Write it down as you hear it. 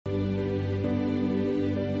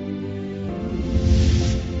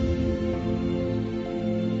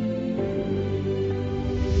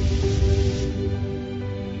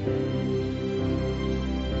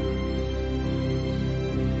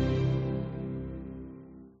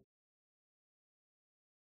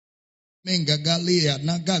Minga Galia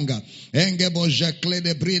Naganga Engebo Jacle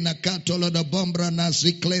de Brina Catolo de Bombra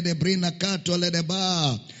Nasicle de Brina Catole de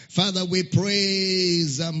Ba. Father, we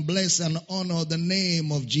praise and bless and honor the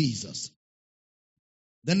name of Jesus.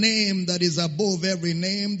 The name that is above every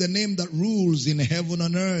name, the name that rules in heaven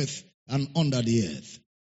and earth and under the earth.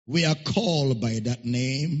 We are called by that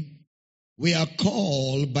name. We are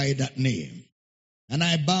called by that name. And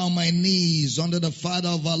I bow my knees under the Father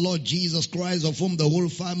of our Lord Jesus Christ, of whom the whole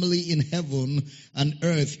family in heaven and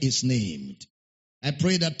earth is named. I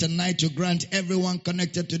pray that tonight you grant everyone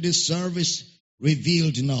connected to this service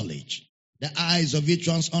revealed knowledge. The eyes of each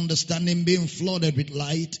one's understanding being flooded with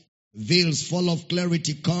light. Veils full of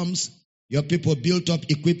clarity comes. Your people built up,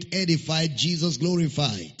 equipped, edified, Jesus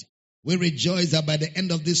glorified. We rejoice that by the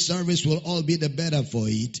end of this service we'll all be the better for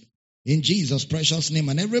it. In Jesus' precious name.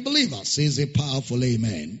 And every believer says a powerful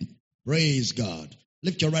amen. Praise God.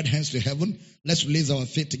 Lift your right hands to heaven. Let's release our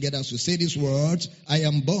faith together as we say these words. I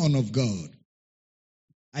am born of God.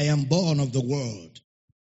 I am born of the Word.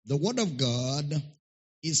 The Word of God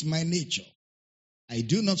is my nature. I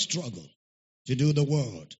do not struggle to do the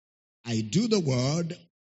Word. I do the Word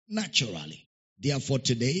naturally. Therefore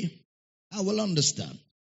today, I will understand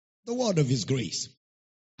the word of His grace.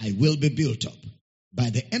 I will be built up. By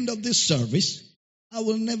the end of this service, I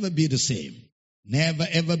will never be the same. Never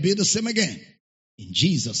ever be the same again. In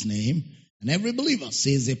Jesus' name. And every believer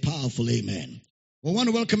says a powerful amen. We want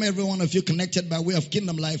to welcome every one of you connected by way of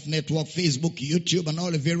Kingdom Life Network, Facebook, YouTube, and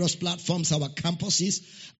all the various platforms, our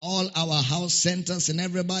campuses, all our house centers, and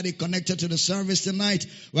everybody connected to the service tonight.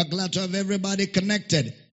 We're glad to have everybody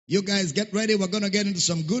connected. You guys get ready. We're going to get into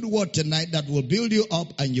some good word tonight that will build you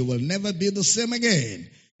up and you will never be the same again.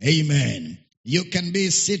 Amen. You can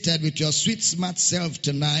be seated with your sweet, smart self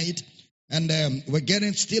tonight. And we're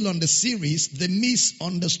getting still on the series, The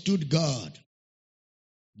Misunderstood God.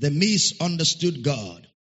 The Misunderstood God.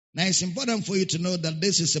 Now, it's important for you to know that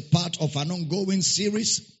this is a part of an ongoing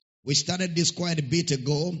series. We started this quite a bit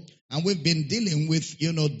ago, and we've been dealing with,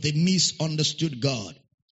 the misunderstood God.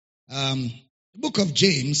 The book of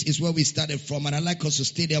James is where we started from, and I'd like us to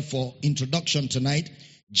stay there for introduction tonight.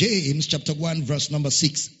 James chapter 1, verse number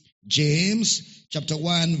 6. James chapter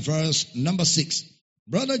 1 verse number 6.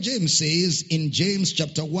 Brother James says in James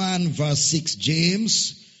chapter 1 verse 6.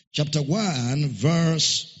 James chapter 1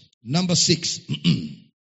 verse number 6.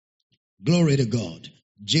 Glory to God.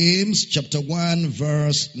 James chapter 1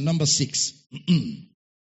 verse number 6.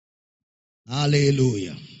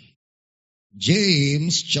 Hallelujah.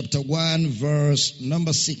 James chapter 1 verse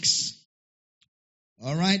number 6.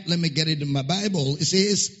 All right, let me get it in my Bible. It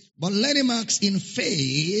says, but let him ask in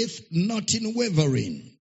faith, not in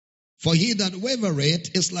wavering. For he that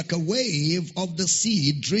wavereth is like a wave of the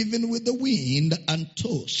sea driven with the wind and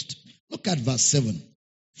tossed. Look at verse 7.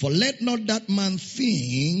 For let not that man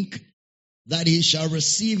think that he shall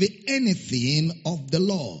receive anything of the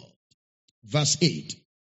Lord. Verse 8.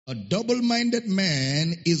 A double-minded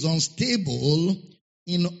man is unstable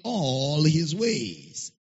in all his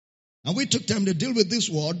ways. And we took time to deal with this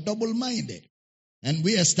word, double-minded. And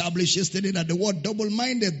we established yesterday that the word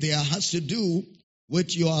double-minded there has to do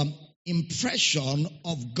with your impression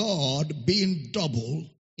of God being double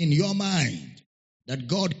in your mind. That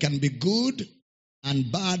God can be good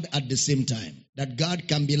and bad at the same time. That God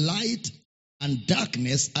can be light and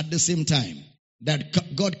darkness at the same time.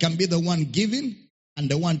 That God can be the one giving and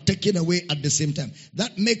the one taken away at the same time.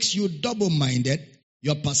 That makes you double-minded.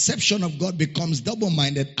 Your perception of God becomes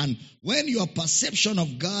double-minded. And when your perception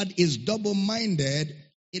of God is double-minded,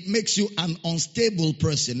 it makes you an unstable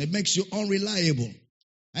person. It makes you unreliable.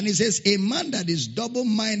 And he says, a man that is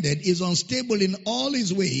double-minded is unstable in all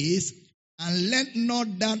his ways. And let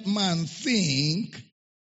not that man think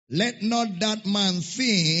that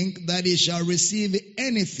he shall receive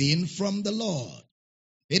anything from the Lord.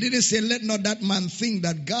 He didn't say, let not that man think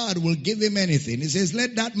that God will give him anything. He says,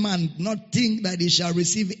 let that man not think that he shall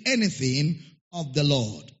receive anything of the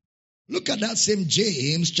Lord. Look at that same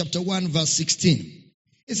James chapter 1 verse 16.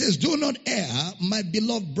 It says, do not err, my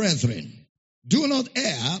beloved brethren. Do not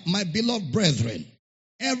err, my beloved brethren.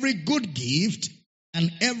 Every good gift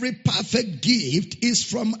and every perfect gift is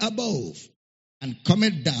from above and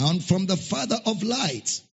cometh down from the Father of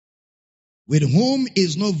lights, with whom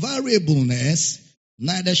is no variableness,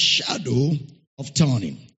 neither shadow of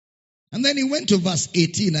turning. And then he went to verse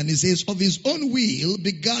 18 and he says, of his own will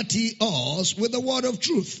begat he us with the word of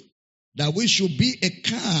truth, that we should be a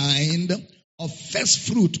kind of first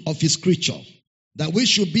fruit of his creature. That we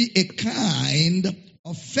should be a kind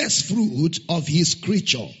of first fruit of his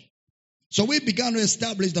creature. So we began to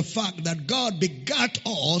establish the fact that God begat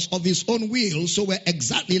us of his own will, so we're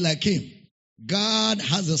exactly like him. God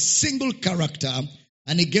has a single character,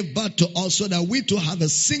 and he gave birth to us so that we too have a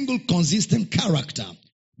single consistent character,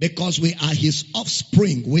 because we are his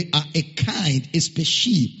offspring. We are a kind, a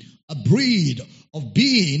species, a breed of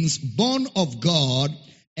beings born of God,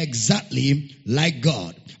 exactly like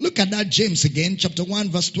God. Look at that, James again, chapter 1,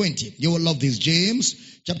 verse 20. You will love this,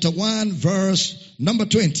 James, chapter 1, verse number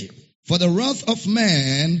 20. For the wrath of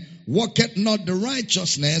man worketh not the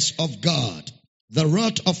righteousness of God. The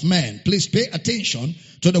wrath of man. Please pay attention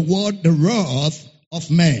to the word, the wrath of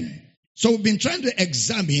man. So we've been trying to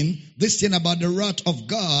examine this thing about the wrath of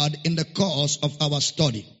God in the course of our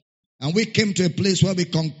study. And we came to a place where we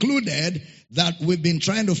concluded that we've been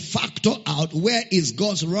trying to factor out where is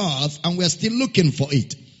God's wrath, and we're still looking for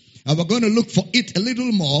it. And we're going to look for it a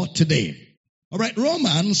little more today. All right,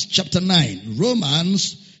 Romans chapter 9.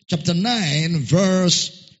 Romans chapter 9,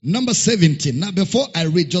 verse number 17. Now, before I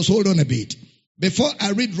read, just hold on a bit. Before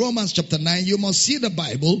I read Romans chapter 9, you must see the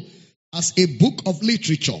Bible as a book of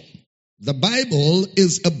literature. The Bible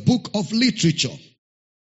is a book of literature.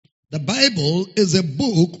 The Bible is a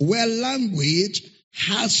book where language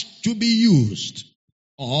has to be used,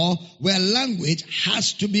 or where language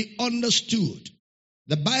has to be understood.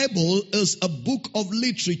 The Bible is a book of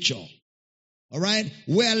literature, all right,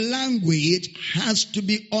 where language has to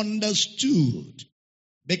be understood.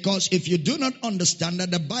 Because if you do not understand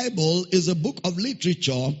that the Bible is a book of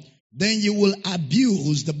literature, then you will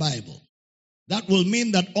abuse the Bible. That will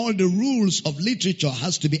mean that all the rules of literature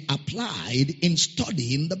has to be applied in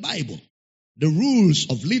studying the Bible. The rules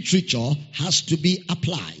of literature has to be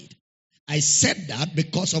applied. I said that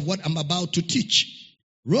because of what I'm about to teach.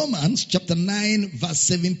 Romans chapter 9 verse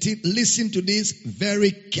 17. Listen to this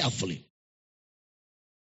very carefully.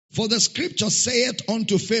 For the scripture saith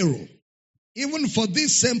unto Pharaoh, even for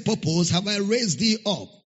this same purpose have I raised thee up,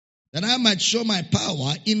 that I might show my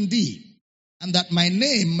power in thee, and that my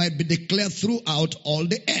name might be declared throughout all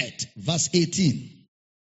the earth. Verse 18.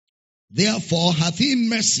 Therefore hath he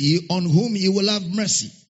mercy on whom he will have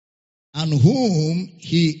mercy, and whom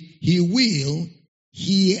he will,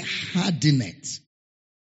 he hardeneth.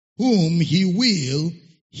 Whom he will,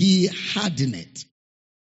 he hardeneth.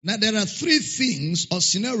 Now there are three things or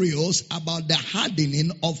scenarios about the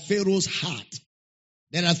hardening of Pharaoh's heart.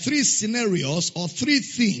 There are three scenarios or three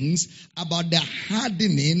things about the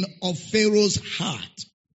hardening of Pharaoh's heart.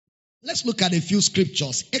 Let's look at a few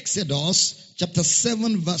scriptures. Exodus chapter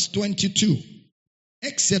 7 verse 22.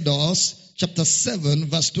 Exodus chapter 7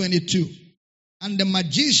 verse 22. And the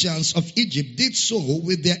magicians of Egypt did so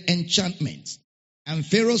with their enchantments, and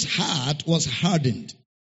Pharaoh's heart was hardened.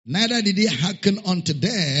 Neither did he hearken unto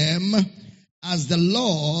them, as the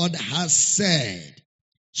Lord has said.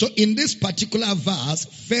 So in this particular verse,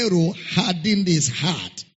 Pharaoh hardened his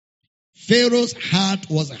heart. Pharaoh's heart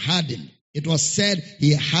was hardened. It was said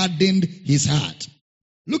he hardened his heart.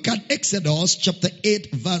 Look at Exodus chapter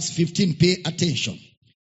 8 verse 15. Pay attention.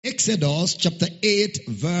 Exodus chapter 8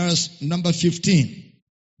 verse number 15.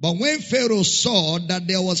 But when Pharaoh saw that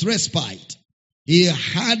there was respite, he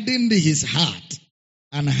hardened his heart,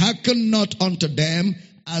 and hearkened not unto them,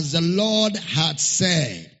 as the Lord had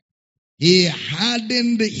said. He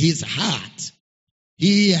hardened his heart.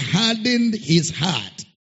 He hardened his heart.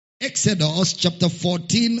 Exodus chapter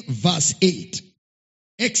 14 verse 8.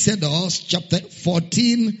 Exodus chapter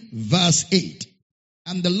 14 verse 8.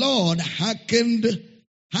 And the Lord hardened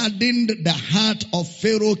the heart of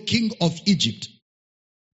Pharaoh, king of Egypt.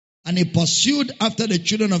 And he pursued after the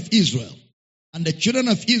children of Israel. And the children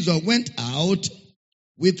of Israel went out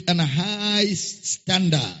with an high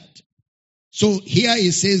standard. So here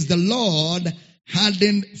he says the Lord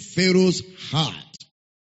hardened Pharaoh's heart.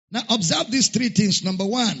 Now observe these three things. Number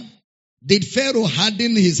one, did Pharaoh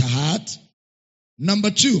harden his heart?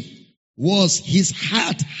 Number two, was his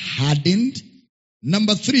heart hardened?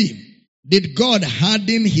 Number three, did God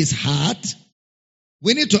harden his heart?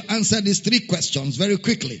 We need to answer these three questions very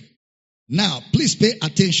quickly. Now, please pay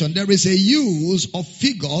attention. There is a use of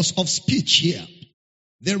figures of speech here.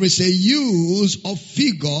 There is a use of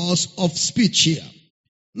figures of speech here.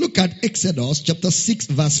 Look at Exodus chapter 6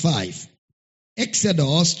 verse 5.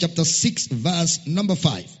 Exodus chapter 6 verse number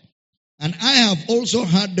 5. And I have also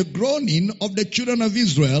heard the groaning of the children of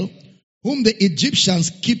Israel, whom the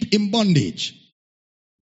Egyptians keep in bondage.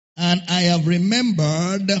 And I have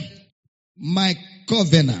remembered my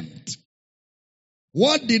covenant.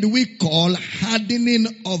 What did we call hardening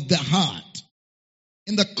of the heart?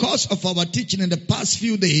 In the course of our teaching in the past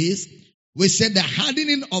few days, we said the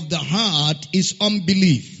hardening of the heart is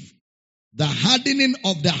unbelief. The hardening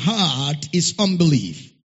of the heart is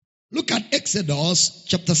unbelief. Look at Exodus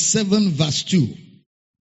chapter 7 verse 2.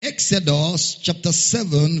 Exodus chapter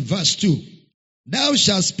 7 verse 2. Thou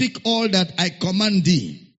shalt speak all that I command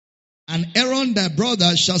thee, and Aaron thy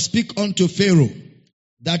brother shall speak unto Pharaoh,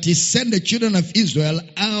 that he send the children of Israel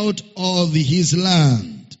out of his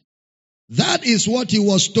land. That is what he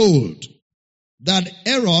was told, that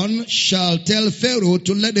Aaron shall tell Pharaoh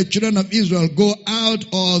to let the children of Israel go out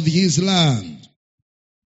of his land.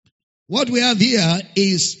 What we have here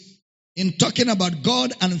is, in talking about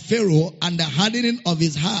God and Pharaoh and the hardening of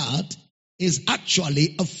his heart, is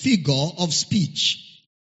actually a figure of speech.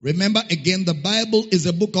 Remember again, the Bible is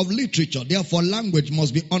a book of literature, therefore language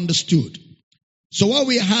must be understood. So what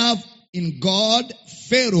we have in God,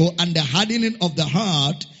 Pharaoh, and the hardening of the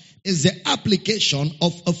heart is the application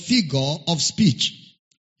of a figure of speech.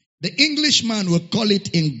 The Englishman will call it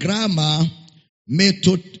in grammar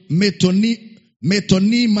metonymai.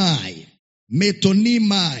 Metonymai.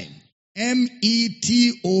 Metonymy.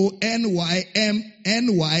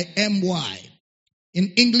 In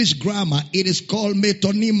English grammar, it is called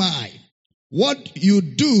metonymai. What you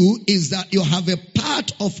do is that you have a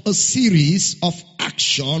part of a series of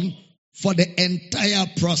action for the entire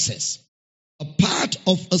process. A part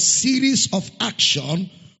of a series of action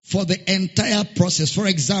for the entire process. For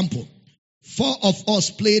example, 4 of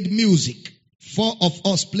us played music. 4 of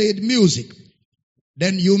us played music.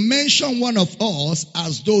 Then you mention one of us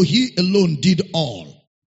as though he alone did all.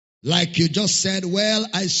 Like you just said, well,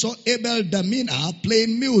 I saw Abel Damina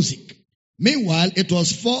playing music. Meanwhile, it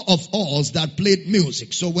was 4 of us that played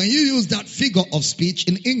music. So when you use that figure of speech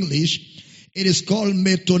in English, it is called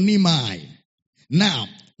metonymy. Now,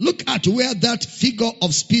 look at where that figure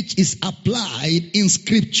of speech is applied in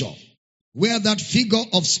Scripture. Where that figure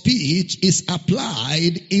of speech is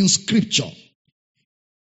applied in Scripture.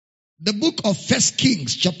 The book of 1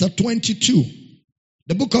 Kings chapter 22.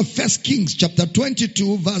 The book of 1 Kings chapter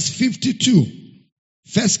 22 verse 52.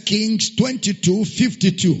 1 Kings 22,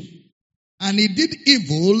 52. And he did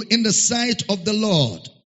evil in the sight of the Lord,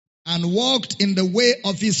 and walked in the way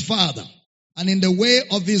of his father, and in the way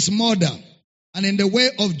of his mother, and in the way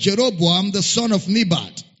of Jeroboam the son of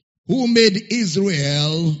Nebat, who made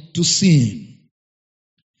Israel to sin.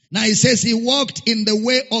 Now he says he walked in the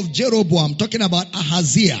way of Jeroboam, talking about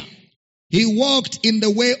Ahaziah. He walked in the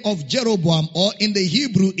way of Jeroboam, or in the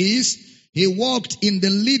Hebrew is, he walked in the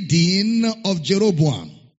leading of Jeroboam.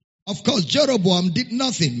 Of course, Jeroboam did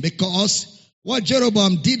nothing, because what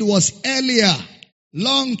Jeroboam did was earlier,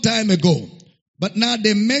 long time ago. But now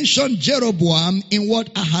they mention Jeroboam in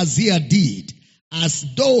what Ahaziah did, as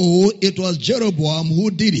though it was Jeroboam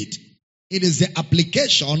who did it. It is the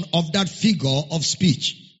application of that figure of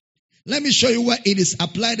speech. Let me show you where it is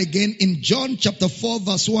applied again in John chapter 4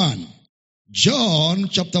 verse 1. John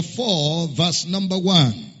chapter 4 verse number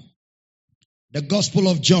 1. The Gospel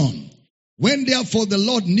of John. When therefore the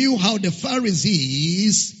Lord knew how the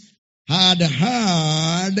Pharisees had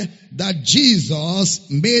heard that Jesus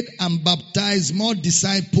made and baptized more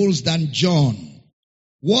disciples than John.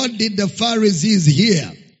 What did the Pharisees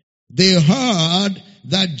hear? They heard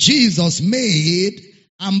that Jesus made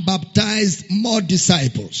and baptized more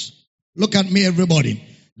disciples. Look at me, everybody.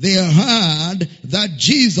 They heard that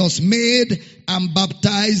Jesus made and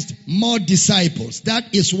baptized more disciples.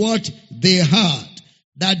 That is what they heard.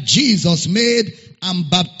 That Jesus made and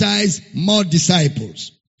baptized more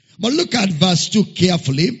disciples. But look at verse 2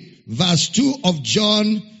 carefully. Verse 2 of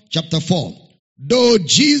John chapter 4. Though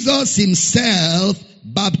Jesus himself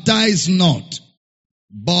baptized not,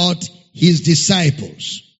 but his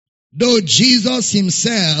disciples. Though Jesus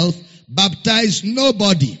himself baptized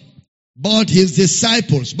nobody, but his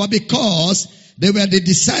disciples. But because they were the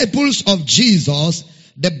disciples of Jesus,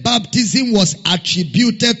 the baptism was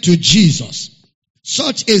attributed to Jesus.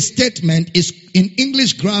 Such a statement is, in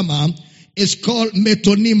English grammar, is called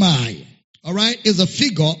metonymy. Alright? It's a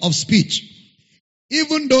figure of speech.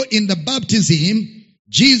 Even though in the baptism,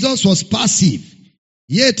 Jesus was passive,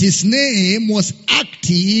 yet his name was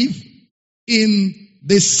active in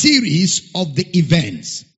the series of the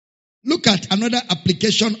events. Look at another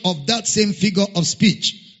application of that same figure of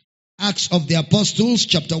speech. Acts of the Apostles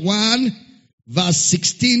chapter 1 verse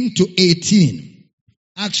 16 to 18.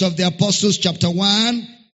 Acts of the Apostles chapter 1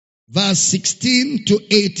 verse 16 to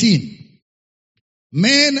 18.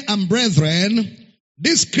 Men and brethren,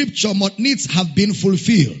 this scripture must needs have been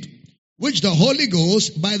fulfilled, which the Holy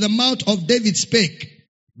Ghost by the mouth of David spake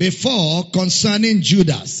before concerning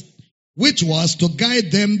Judas, which was to guide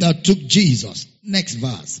them that took Jesus. Next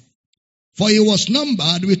verse. For he was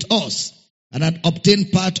numbered with us, and had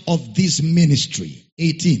obtained part of this ministry.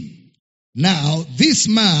 18. Now, this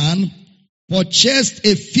man purchased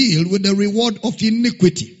a field with the reward of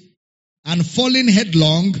iniquity, and falling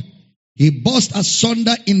headlong, he burst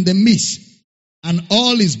asunder in the midst, and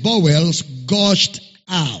all his bowels gushed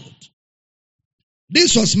out.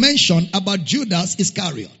 This was mentioned about Judas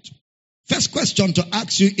Iscariot. First question to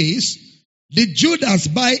ask you is, did Judas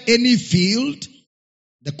buy any field?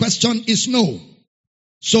 The question is no.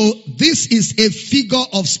 So this is a figure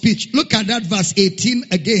of speech. Look at that verse 18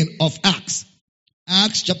 again of Acts.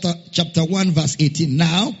 Acts chapter 1 verse 18.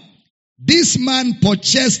 Now, this man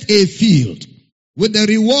purchased a field with the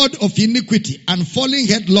reward of iniquity, and falling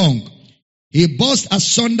headlong, he burst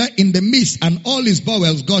asunder in the midst, and all his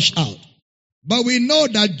bowels gushed out. But we know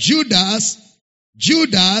that Judas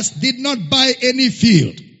did not buy any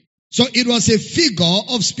field. So it was a figure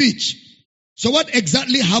of speech. So what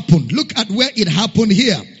exactly happened? Look at where it happened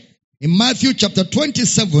here. In Matthew chapter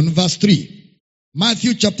 27 verse 3.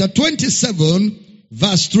 Matthew chapter 27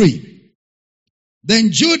 verse 3.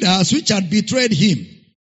 Then Judas, which had betrayed him,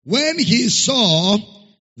 when he saw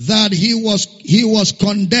that he was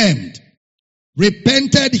condemned,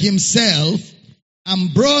 repented himself,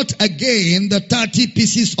 and brought again the 30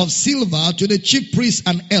 pieces of silver to the chief priests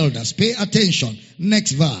and elders. Pay attention.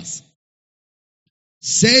 Next verse.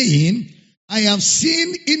 Saying, I have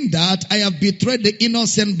seen in that I have betrayed the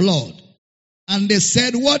innocent blood. And they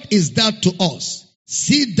said, what is that to us?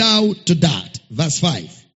 See thou to that. Verse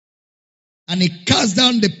 5. And he cast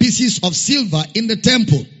down the pieces of silver in the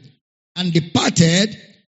temple, and departed,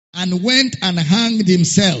 and went and hanged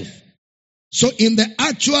himself. So in the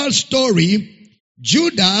actual story,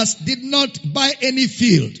 Judas did not buy any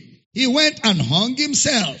field. He went and hung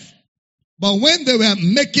himself. But when they were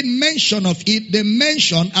making mention of it, they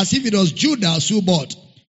mentioned as if it was Judas who bought.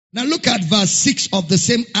 Now look at verse 6 of the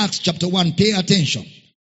same Acts chapter 1. Pay attention.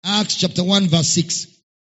 Acts chapter 1 verse 6.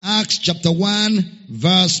 Acts chapter 1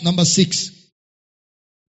 verse number 6.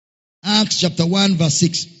 Acts chapter 1 verse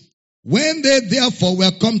 6. When they therefore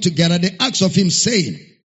were come together, they asked of him, saying,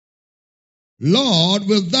 Lord,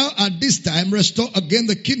 wilt thou at this time restore again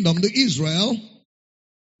the kingdom to Israel?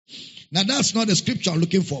 Now that's not the scripture I'm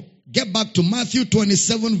looking for. Get back to Matthew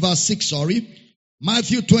 27 verse 6,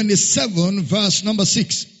 Matthew 27 verse number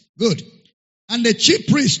 6. Good. And the chief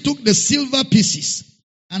priest took the silver pieces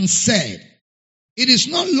and said, it is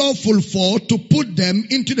not lawful to put them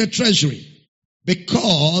into the treasury,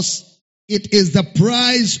 because it is the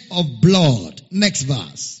price of blood. Next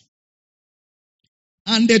verse.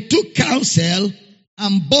 And they took counsel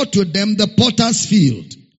and bought to them the potter's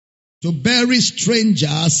field to bury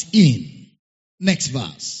strangers in. Next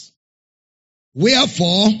verse.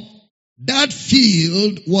 Wherefore, that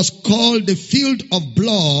field was called the field of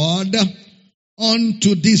blood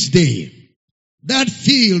unto this day. That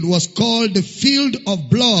field was called the field of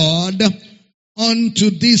blood unto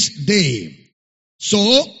this day.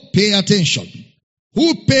 So, pay attention.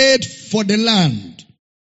 Who paid for the land?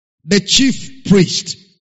 The chief priest.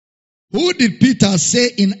 Who did Peter say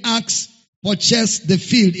in Acts purchased the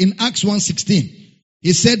field in Acts 1:16?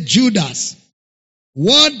 He said Judas.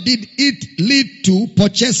 What did it lead to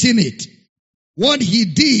purchasing it? What he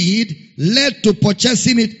did led to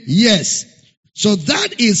purchasing it? Yes. So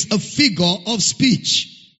that is a figure of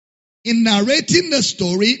speech. In narrating the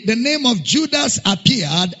story, the name of Judas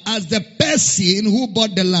appeared as the person who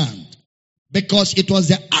bought the land, because it was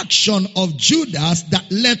the action of Judas that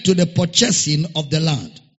led to the purchasing of the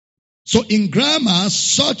land. So in grammar,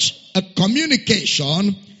 such a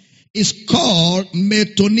communication is called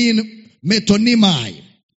metonymai.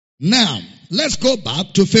 Now, let's go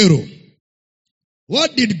back to Pharaoh.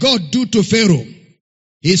 What did God do to Pharaoh?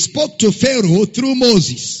 He spoke to Pharaoh through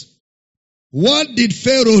Moses. What did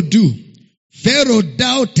Pharaoh do? Pharaoh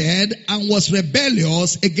doubted and was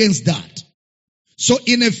rebellious against that. So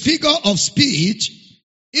in a figure of speech,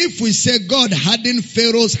 if we say God hardened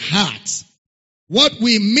Pharaoh's heart, what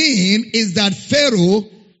we mean is that Pharaoh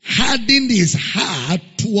hardened his heart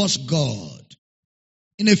towards God.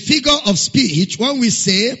 In a figure of speech, when we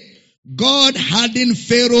say God hardened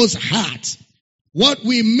Pharaoh's heart, what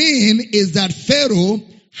we mean is that Pharaoh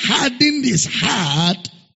hardened his heart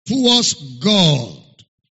towards God.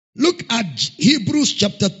 Look at Hebrews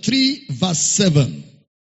chapter 3 verse 7.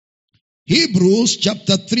 Hebrews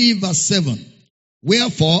chapter 3 verse 7.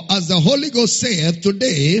 Wherefore, as the Holy Ghost saith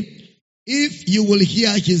today, if you will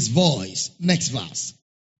hear his voice. Next verse.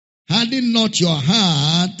 Harden not your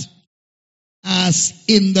heart as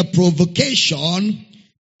in the provocation,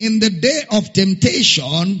 in the day of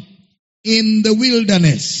temptation, in the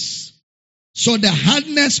wilderness. So the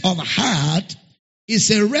hardness of heart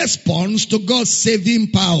is a response to God's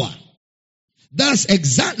saving power. That's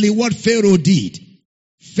exactly what Pharaoh did.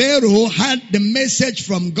 Pharaoh had the message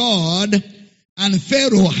from God, and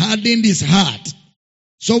Pharaoh hardened his heart.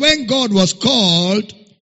 So when God was called,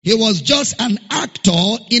 he was just an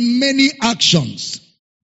actor in many actions.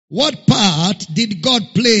 What part did God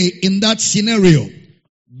play in that scenario?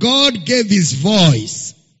 God gave his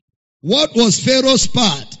voice. What was Pharaoh's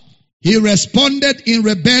part? He responded in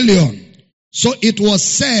rebellion. So it was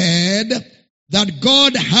said that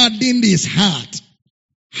God hardened his heart.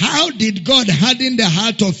 How did God harden the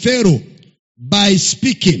heart of Pharaoh? By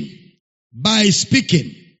speaking. By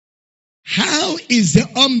speaking. How is the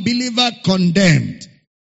unbeliever condemned?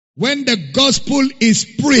 When the gospel is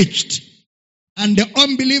preached and the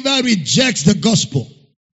unbeliever rejects the gospel.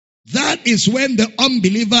 That is when the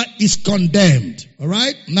unbeliever is condemned.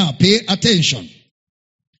 Alright? Now pay attention.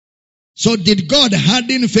 So did God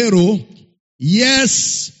harden Pharaoh?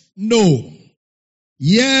 Yes, no.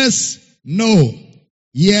 Yes, no.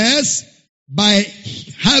 Yes, by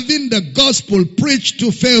having the gospel preached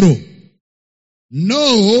to Pharaoh.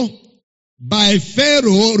 No, by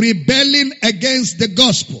Pharaoh rebelling against the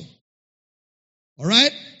gospel.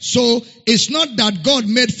 Alright? So it's not that God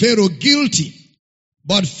made Pharaoh guilty,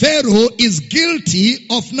 but Pharaoh is guilty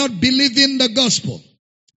of not believing the gospel.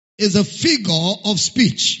 It's a figure of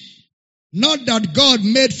speech. Not that God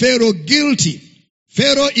made Pharaoh guilty.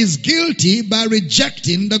 Pharaoh is guilty by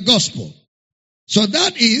rejecting the gospel. So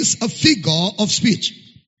that is a figure of speech.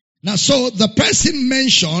 Now, so the person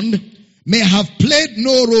mentioned may have played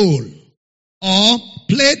no role or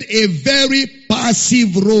played a very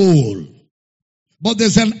passive role. But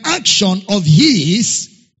there's an action of his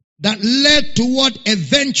that led to what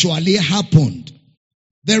eventually happened.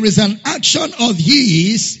 There is an action of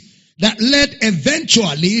his that led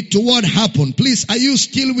eventually to what happened. Please, are you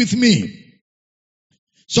still with me?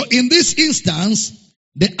 So in this instance,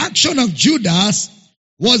 the action of Judas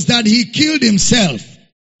was that he killed himself.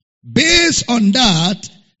 Based on that,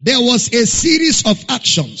 there was a series of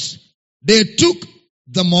actions. They took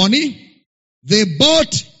the money, they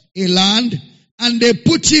bought a land, and they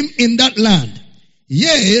put him in that land.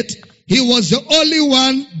 Yet, he was the only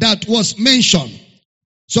one that was mentioned.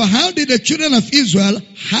 So how did the children of Israel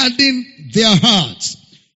harden their hearts?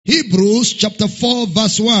 Hebrews chapter 4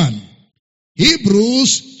 verse 1.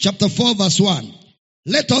 Hebrews chapter 4 verse 1.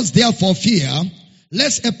 Let us therefore fear,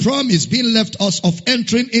 lest a promise being left us of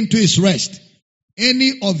entering into his rest,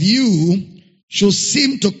 any of you should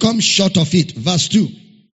seem to come short of it. Verse 2.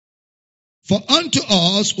 For unto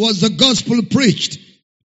us was the gospel preached,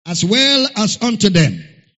 as well as unto them.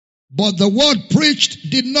 But the word preached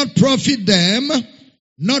did not profit them,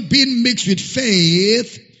 not being mixed with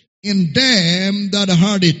faith in them that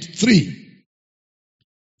heard it. 3.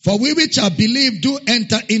 For we which are believed do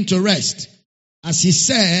enter into rest. As he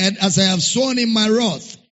said, as I have sworn in my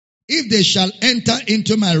wrath, if they shall enter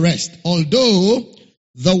into my rest, although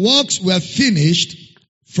the works were finished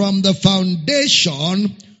from the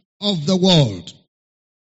foundation of the world.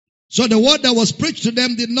 So the word that was preached to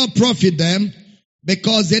them did not profit them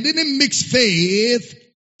because they didn't mix faith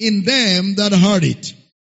in them that heard it.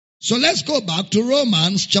 So let's go back to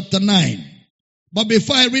Romans chapter 9. But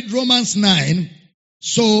before I read Romans 9,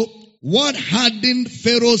 so what hardened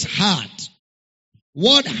Pharaoh's heart?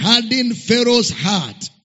 What hardened Pharaoh's heart?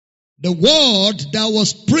 The word that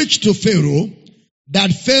was preached to Pharaoh,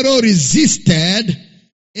 that Pharaoh resisted,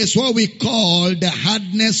 is what we call the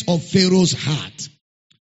hardness of Pharaoh's heart.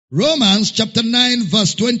 Romans chapter 9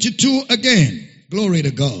 verse 22 again. Glory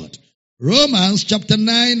to God. Romans chapter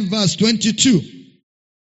 9 verse 22.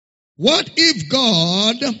 What if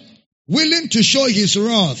God, willing to show his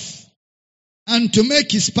wrath and to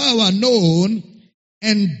make his power known,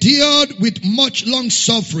 endured with much long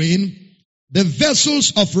suffering the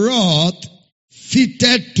vessels of wrath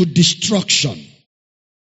fitted to destruction?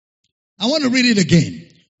 I want to read it again.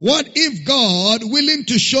 What if God, willing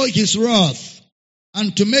to show his wrath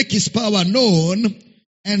and to make his power known,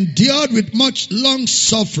 endured with much long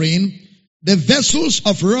suffering the vessels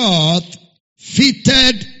of wrath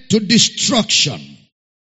fitted to destruction?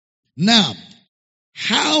 Now,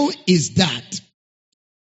 how is that?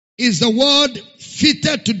 Is the word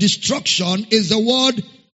fitted to destruction is the word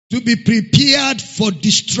to be prepared for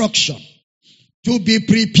destruction. To be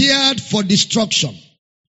prepared for destruction.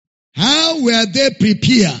 How were they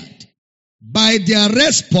prepared? By their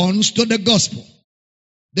response to the gospel.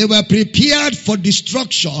 They were prepared for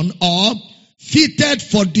destruction or fitted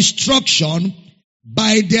for destruction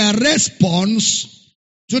by their response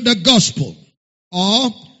to the gospel or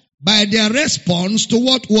by their response to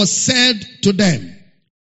what was said to them.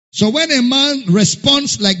 So when a man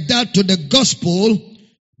responds like that to the gospel,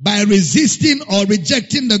 by resisting or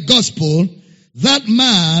rejecting the gospel, that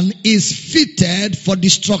man is fitted for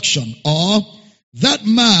destruction, or that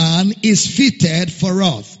man is fitted for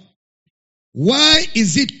wrath. Why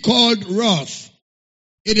is it called wrath?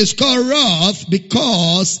 It is called wrath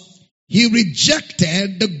because he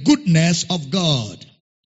rejected the goodness of God.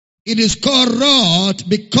 It is called wrath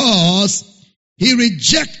because he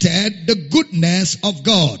rejected the goodness of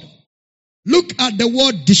God. Look at the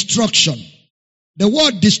word destruction. The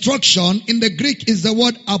word destruction in the Greek is the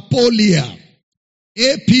word apoleia.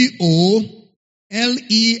 A-P-O-L-E-I-A.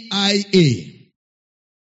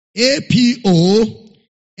 A-P-O-L-E-I-A.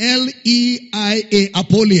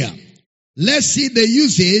 Apoleia. Let's see the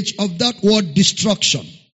usage of that word destruction.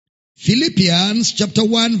 Philippians chapter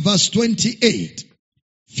 1 verse 28.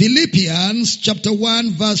 Philippians chapter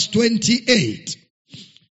 1 verse 28.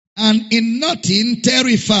 And in nothing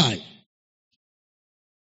terrified.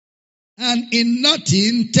 And in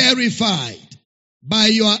nothing terrified by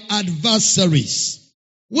your adversaries,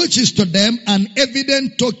 which is to them an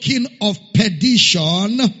evident token of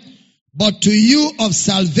perdition, but to you of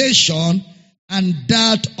salvation and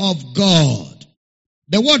that of God.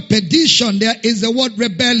 The word perdition there is the word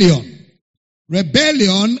rebellion.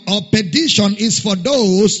 Rebellion or perdition is for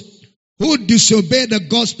those who disobey the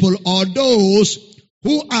gospel or those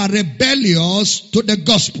who are rebellious to the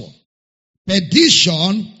gospel.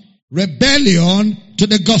 Perdition, rebellion to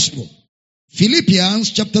the gospel.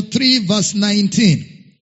 Philippians chapter 3 verse 19.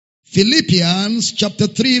 Philippians chapter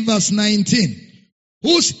 3 verse 19.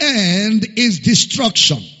 Whose end is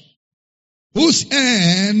destruction. Whose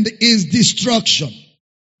end is destruction.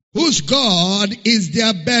 Whose God is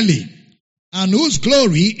their belly, and whose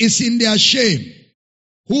glory is in their shame,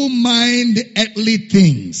 who mind earthly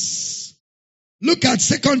things. Look at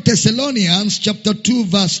 2 Thessalonians chapter 2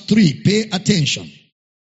 verse 3. Pay attention.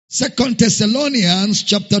 2 Thessalonians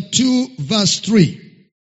chapter 2 verse 3.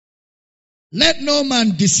 Let no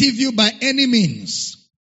man deceive you by any means,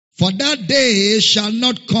 for that day shall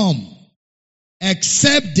not come,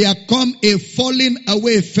 except there come a falling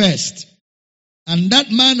away first, and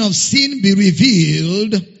that man of sin be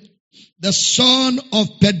revealed, the son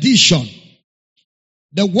of perdition.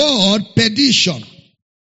 The word perdition.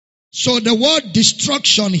 So the word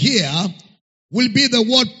destruction here will be the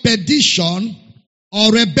word perdition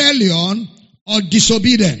or rebellion or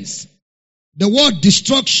disobedience. The word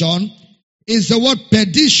destruction is the word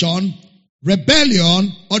perdition,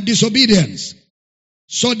 rebellion or disobedience.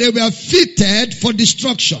 So they were fitted for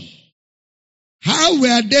destruction. How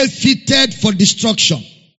were they fitted for destruction?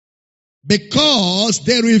 Because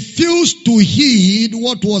they refused to heed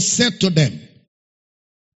what was said to them.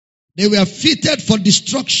 They were fitted for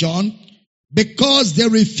destruction because they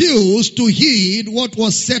refused to heed what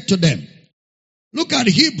was said to them. Look at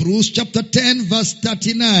Hebrews chapter 10 verse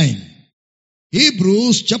 39.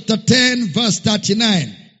 Hebrews chapter 10 verse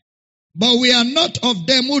 39. But we are not of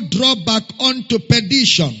them who draw back unto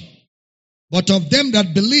perdition, but of them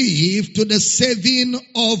that believe to the saving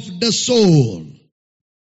of the soul.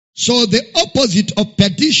 So the opposite of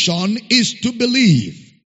perdition is to believe.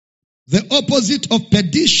 The opposite of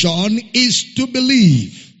perdition is to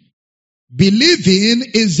believe. Believing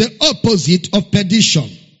is the opposite of perdition.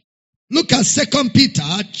 Look at 2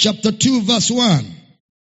 Peter chapter 2 verse 1.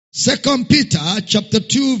 2 Peter chapter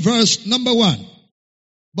 2 verse number 1.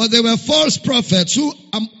 But there were false prophets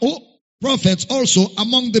prophets also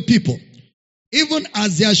among the people, even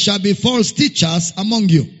as there shall be false teachers among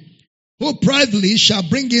you, who privately shall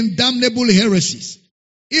bring in damnable heresies,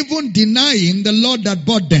 even denying the Lord that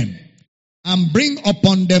bought them, and bring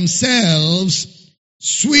upon themselves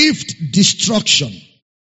swift destruction.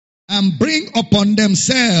 And bring upon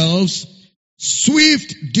themselves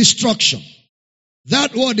swift destruction.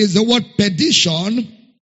 That word is the word perdition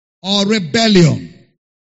or rebellion.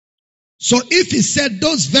 So if he said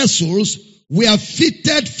those vessels were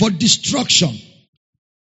fitted for destruction,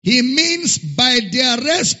 he means by their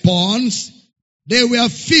response, they were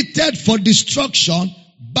fitted for destruction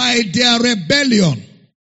by their rebellion,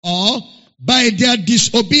 or by their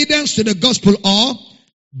disobedience to the gospel, or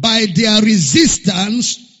by their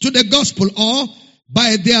resistance to the gospel, or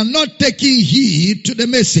by their not taking heed to the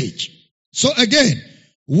message. So again,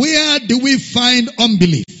 where do we find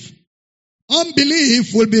unbelief?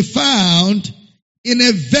 Unbelief will be found in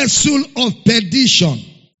a vessel of perdition.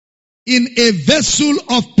 In a vessel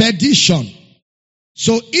of perdition.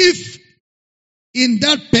 So if in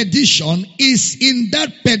that perdition, is in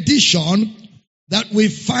that perdition that we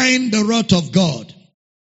find the wrath of God.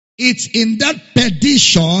 It's in that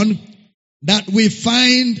perdition that we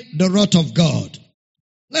find the wrath of God.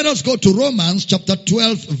 Let us go to Romans chapter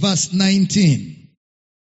 12 verse 19.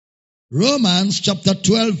 Romans chapter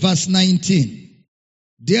 12 verse 19.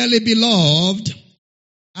 Dearly beloved,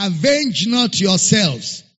 avenge not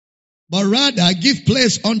yourselves, but rather give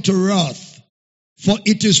place unto wrath. For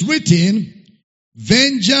it is written,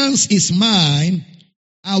 vengeance is mine,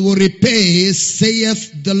 I will repay,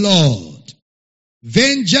 saith the Lord.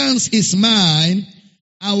 Vengeance is mine,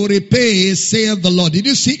 I will repay, saith the Lord. Did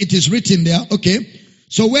you see it is written there? Okay.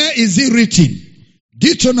 So where is it written?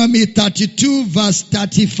 Deuteronomy 32 verse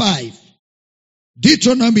 35.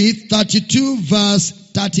 Deuteronomy 32 verse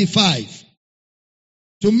 35.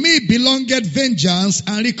 To me belongeth vengeance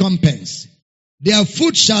and recompense. Their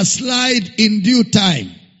foot shall slide in due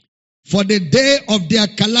time. For the day of their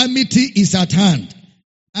calamity is at hand.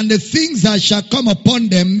 And the things that shall come upon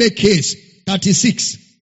them make haste. 36.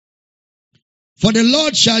 For the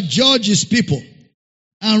Lord shall judge his people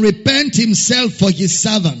and repent himself for his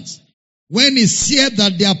servants when he seeth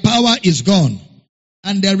that their power is gone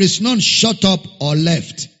and there is none shut up or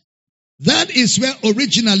left. That is where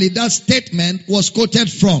originally that statement was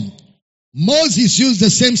quoted from. Moses used the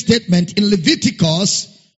same statement in Leviticus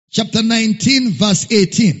chapter 19 verse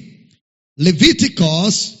 18.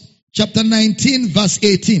 Leviticus chapter 19 verse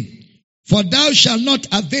 18. For thou shalt not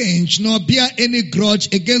avenge nor bear any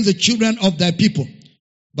grudge against the children of thy people,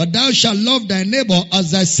 but thou shalt love thy neighbor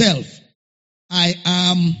as thyself. I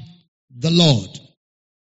am the Lord.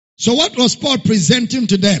 So what was Paul presenting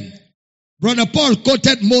to them? Brother Paul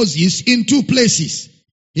quoted Moses in two places.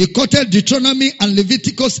 He quoted Deuteronomy and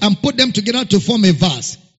Leviticus and put them together to form a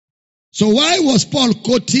verse. So why was Paul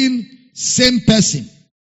quoting same person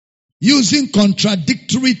using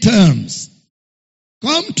contradictory terms?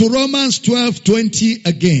 Come to Romans 12:20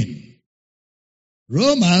 again.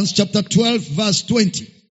 Romans chapter 12 verse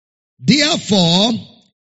 20. Therefore,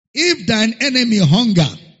 if thine enemy hunger,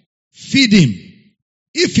 feed him.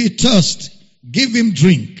 If he thirst, give him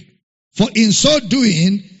drink. For in so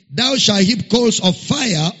doing, thou shalt heap coals of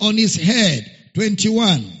fire on his head.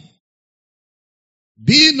 21.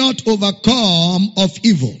 Be not overcome of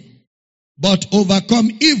evil, but overcome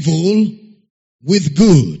evil with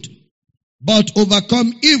good. But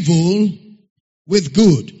overcome evil with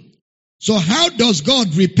good. So how does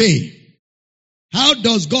God repay? How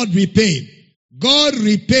does God repay? God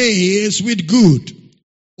repays with good.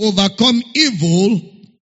 Overcome evil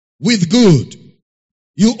with good.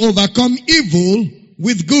 You overcome evil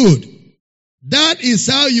with good. That is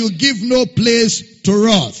how you give no place to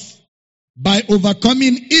wrath. By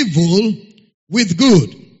overcoming evil with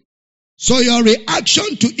good. So your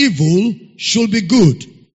reaction to evil should be good.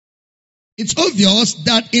 It's obvious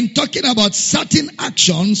that in talking about certain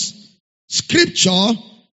actions, Scripture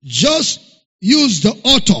just used the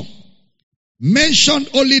author. Mentioned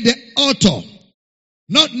only the author.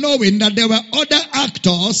 Not knowing that there were other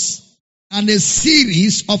actors and a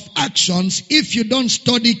series of actions if you don't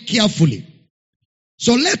study carefully.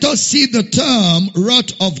 So let us see the term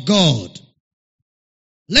wrath of God.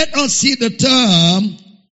 Let us see the term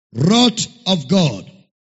wrath of God.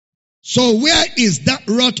 So where is that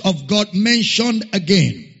wrath of God mentioned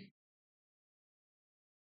again?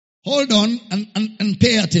 Hold on and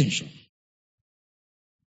pay attention.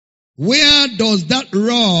 Where does that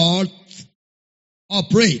wrath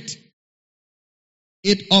operate?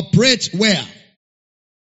 It operates where?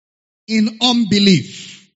 In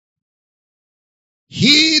unbelief.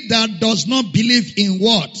 He that does not believe in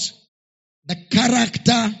what? The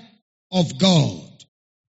character of God.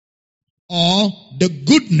 Or the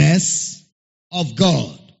goodness of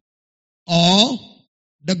God. Or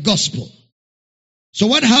the gospel. So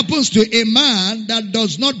what happens to a man that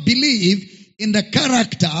does not believe in the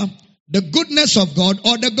character, the goodness of God,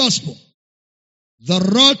 or the gospel? The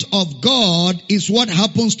wrath of God is what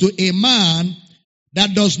happens to a man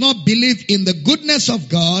that does not believe in the goodness of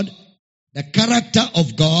God, the character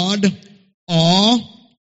of God, or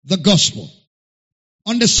the gospel.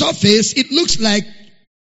 On the surface, it looks like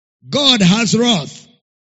God has wrath.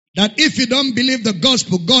 That if you don't believe the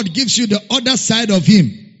gospel, God gives you the other side of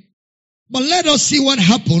him. But let us see what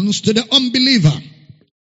happens to the unbeliever.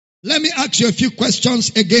 Let me ask you a few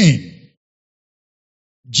questions again.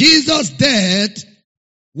 Jesus' death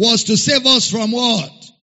was to save us from what?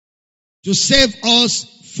 To save us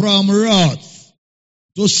from wrath.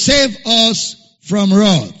 To save us from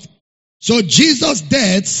wrath. So Jesus'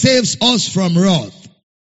 death saves us from wrath.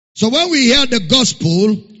 So when we hear the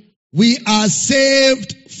gospel, we are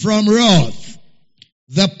saved from wrath.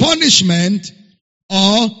 The punishment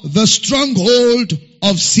or the stronghold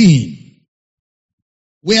of sin.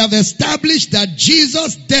 We have established that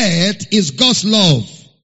Jesus' death is God's love.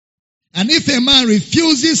 And if a man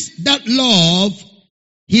refuses that love,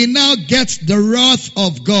 he now gets the wrath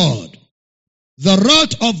of God. The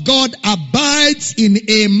wrath of God abides in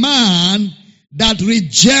a man that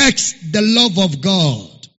rejects the love of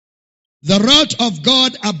God. The wrath of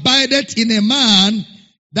God abideth in a man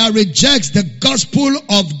that rejects the gospel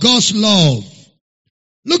of God's love.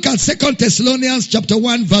 Look at 2 Thessalonians chapter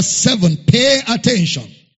 1 verse 7. Pay attention.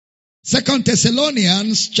 2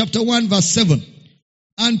 Thessalonians chapter 1 verse 7.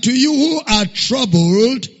 And to you who are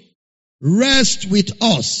troubled, rest with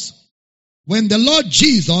us, when the Lord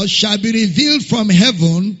Jesus shall be revealed from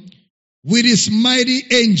heaven with his mighty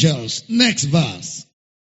angels. Next verse.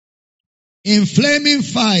 In flaming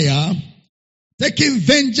fire, taking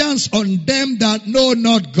vengeance on them that know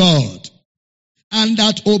not God, and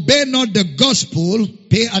that obey not the gospel.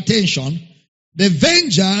 Pay attention. The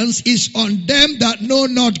vengeance is on them that know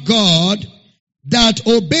not God, that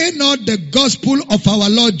obey not the gospel of our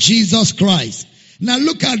Lord Jesus Christ. Now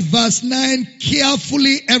look at verse 9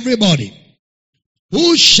 carefully, everybody.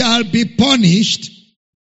 Who shall be punished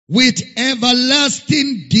with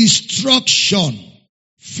everlasting destruction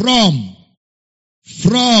from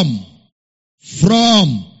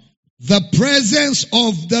the presence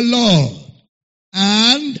of the Lord,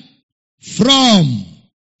 and from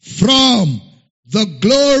the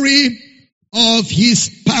glory of his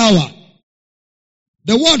power.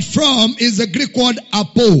 The word from is the Greek word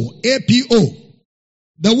apo, A-P-O.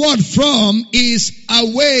 The word from is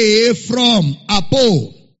away from,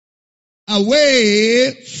 apo.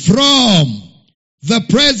 Away from the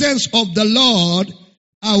presence of the Lord,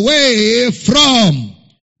 away from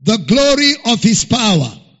the glory of his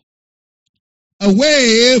power.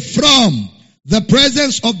 Away from the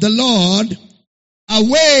presence of the Lord,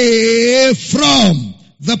 away from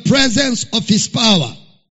the presence of his power.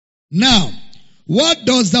 Now, what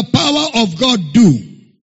does the power of God do?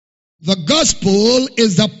 The gospel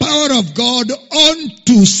is the power of God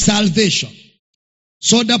unto salvation.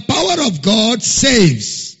 So the power of God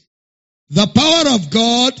saves. The power of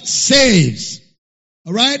God saves.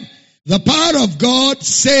 Alright? The power of God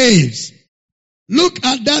saves. Look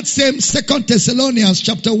at that same 2 Thessalonians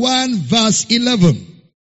chapter 1 verse 11.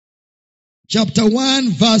 Chapter 1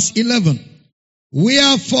 verse 11.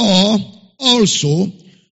 Wherefore also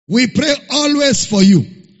we pray always for you,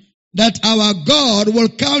 that our God will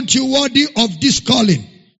count you worthy of this calling,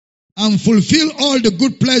 and fulfill all the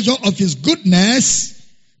good pleasure of his goodness,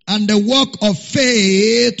 and the work of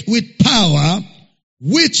faith with power,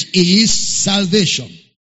 which is salvation.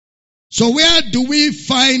 So where do we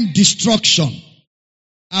find destruction?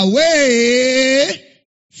 Away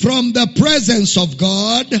from the presence of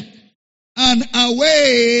God, and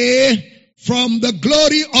away from the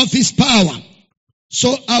glory of his power.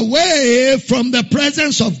 So away from the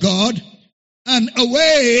presence of God, and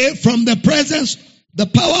away from the presence, the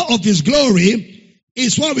power of his glory,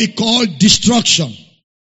 is what we call destruction.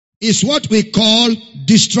 Is what we call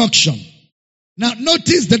destruction. Now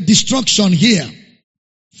notice the destruction here.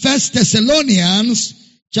 1 Thessalonians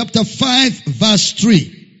chapter 5 verse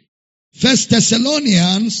 3. 1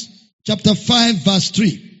 Thessalonians chapter 5 verse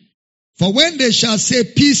 3. For when they shall say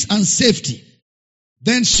peace and safety,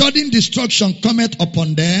 then sudden destruction cometh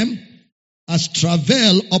upon them, as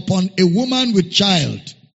travail upon a woman with child,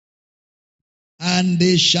 and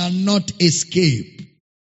they shall not escape.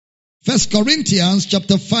 1 Corinthians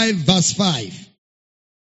chapter 5 verse 5.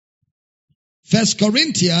 1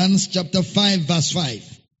 Corinthians chapter 5 verse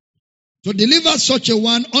 5. To deliver such a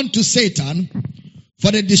one unto Satan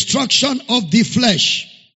for the destruction of the flesh,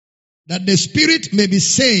 that the spirit may be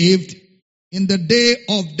saved in the day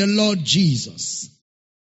of the Lord Jesus.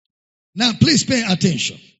 Now please pay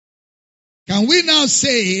attention. Can we now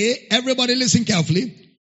say, everybody listen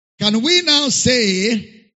carefully, can we now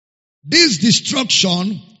say this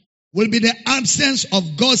destruction will be the absence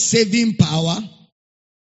of God's saving power?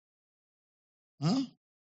 Huh?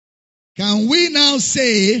 Can we now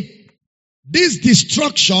say this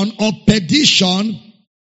destruction or perdition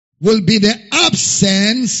will be the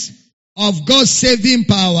absence of God's saving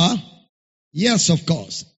power? Yes, of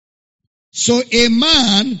course. So a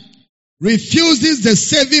man refuses the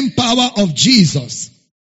saving power of Jesus.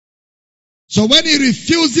 So when he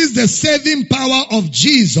refuses the saving power of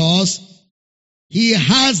Jesus, he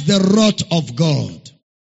has the wrath of God.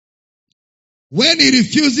 When he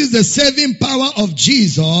refuses the saving power of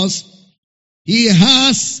Jesus, he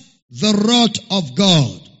has the wrath of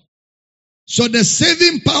God. So the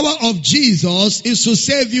saving power of Jesus is to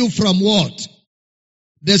save you from what?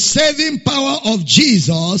 The saving power of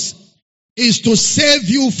Jesus is to save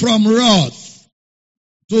you from wrath.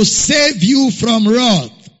 To save you from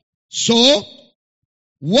wrath. So,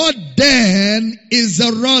 what then is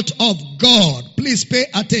the wrath of God? Please pay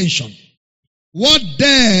attention. What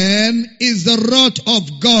then is the wrath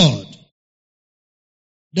of God?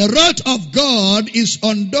 The wrath of God is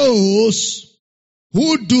on those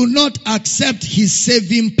who do not accept his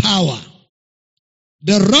saving power.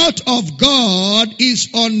 The wrath of God is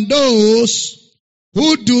on those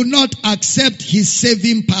who do not accept his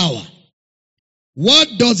saving power. What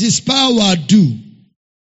does his power do?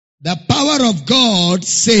 The power of God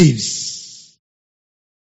saves.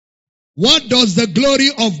 What does the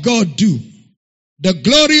glory of God do? The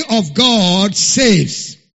glory of God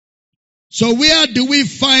saves. So where do we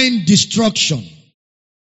find destruction?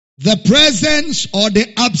 The presence or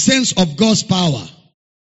the absence of God's power?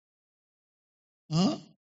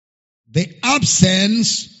 The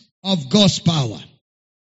absence of God's power.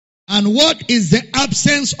 And what is the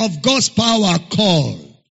absence of God's power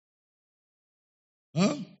called?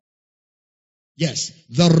 Yes,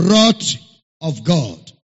 the wrath of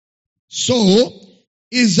God. So,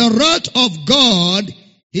 is the wrath of God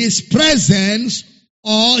his presence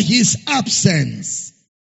or his absence?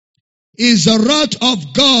 Is the wrath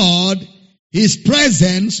of God his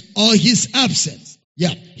presence or his absence?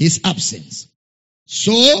 Yeah, his absence.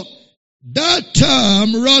 So, that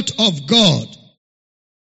term, wrath of God,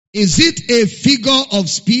 is it a figure of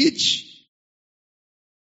speech?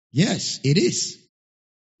 Yes, it is.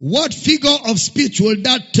 What figure of speech will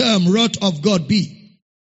that term, wrath of God, be?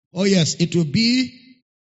 Oh yes, it will be,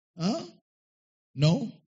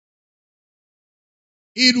 no.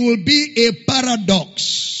 It will be a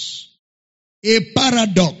paradox. A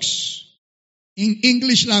paradox in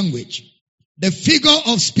English language. The figure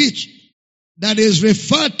of speech that is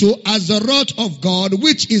referred to as the wrath of God,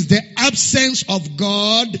 which is the absence of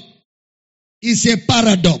God, is a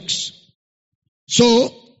paradox.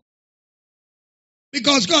 So,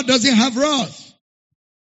 because God doesn't have wrath.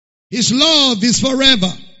 His love is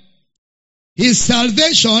forever. His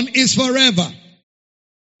salvation is forever.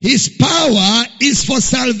 His power is for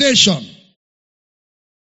salvation.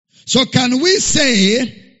 So can we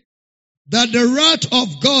say that the wrath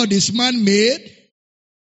of God is man-made?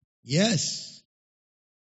 Yes.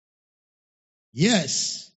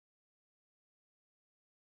 Yes.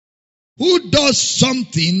 Who does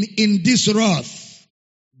something in this wrath?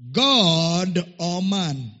 God or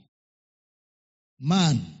man?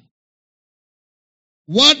 Man.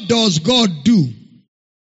 What does God do?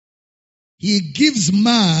 He gives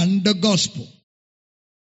man the gospel.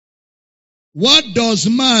 What does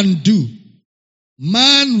man do?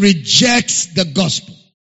 Man rejects the gospel.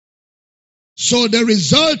 So the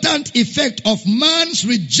resultant effect of man's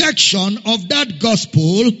rejection of that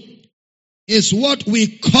gospel is what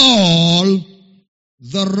we call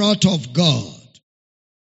the wrath of God.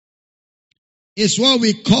 It's what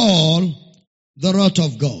we call the wrath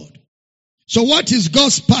of God. So what is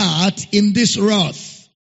God's part in this wrath?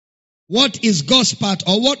 What is God's part,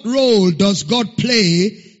 or what role does God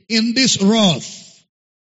play in this wrath?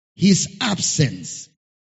 His absence.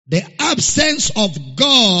 The absence of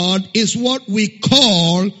God is what we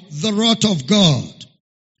call the wrath of God.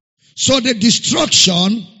 So the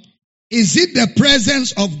destruction, is it the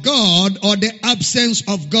presence of God or the absence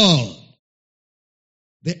of God?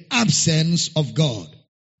 The absence of God.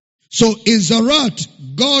 So is the wrath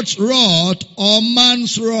God's wrath or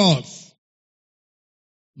man's wrath?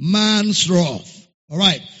 Man's wrath.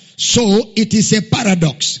 Alright. So it is a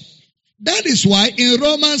paradox. That is why in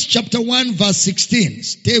Romans chapter 1 verse 16,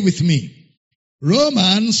 stay with me.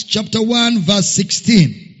 Romans chapter 1 verse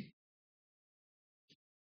 16.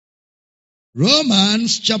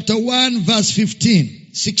 Romans chapter 1 verse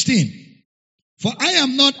 16. For I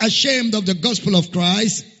am not ashamed of the gospel of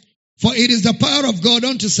Christ, for it is the power of God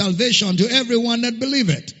unto salvation to everyone that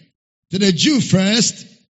believeth, to the Jew first,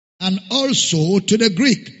 and also to the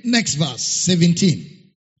Greek. Next verse,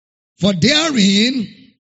 17. For therein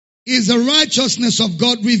is the righteousness of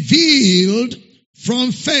God revealed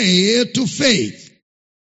from faith to faith,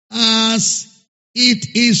 as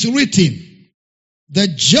it is written, the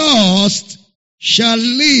just shall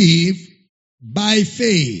live by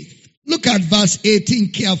faith. Look at verse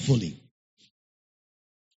 18 carefully.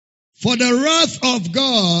 For the wrath of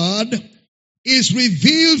God is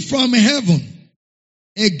revealed from heaven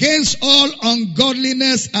against all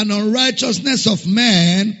ungodliness and unrighteousness of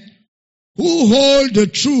men who hold the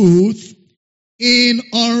truth in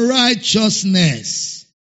unrighteousness.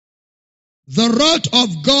 The wrath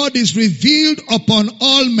of God is revealed upon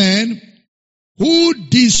all men who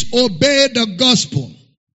disobey the gospel.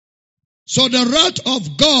 So the wrath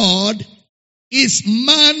of God is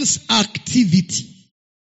man's activity.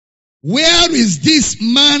 Where is this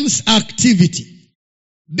man's activity?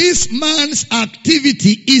 This man's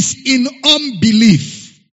activity is in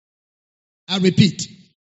unbelief. I repeat.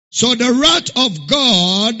 So the wrath of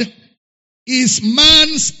God is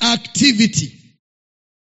man's activity.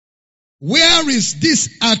 Where is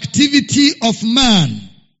this activity of man?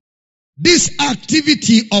 This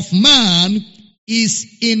activity of man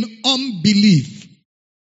is in unbelief.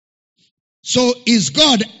 So is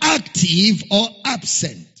God active or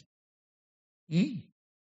absent?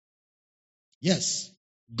 Yes.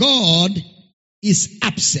 God is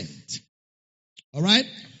absent. Alright?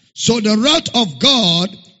 So the wrath of God,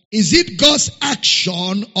 is it God's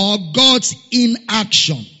action or God's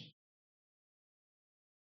inaction?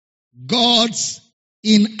 God's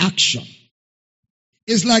inaction.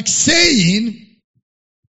 It's like saying,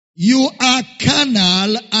 you are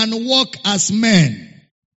carnal and walk as men.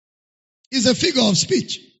 It's a figure of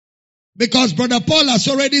speech. Because Brother Paul has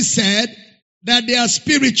already said that they are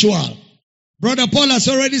spiritual. Brother Paul has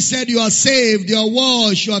already said you are saved, you are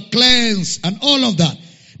washed, you are cleansed, and all of that.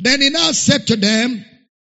 Then he now said to them,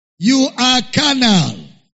 you are carnal.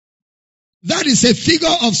 That is a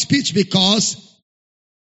figure of speech because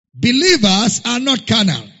believers are not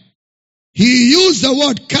carnal. He used the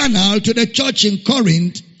word carnal to the church in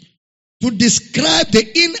Corinth to describe the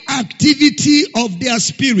inactivity of their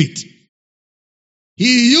spirit.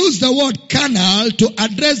 He used the word carnal to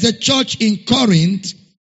address the church in Corinth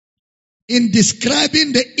in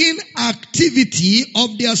describing the inactivity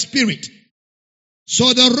of their spirit.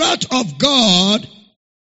 So the wrath of God,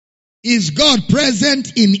 is God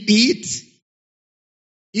present in it?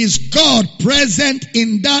 Is God present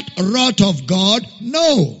in that wrath of God?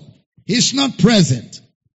 No, He's not present.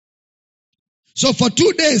 So for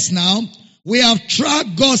 2 days now, we have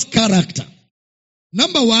tracked God's character.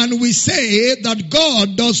 Number one, we say that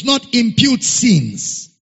God does not impute sins.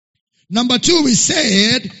 Number two, we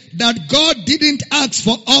said that God didn't ask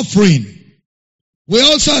for offering. We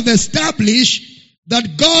also have established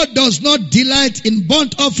that God does not delight in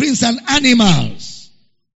burnt offerings and animals.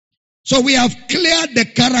 So we have cleared the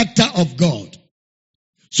character of God.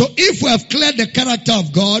 So if we have cleared the character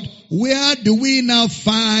of God, where do we now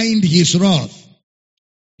find His wrath?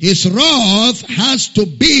 His wrath has to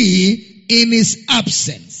be in His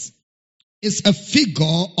absence. It's a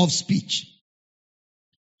figure of speech.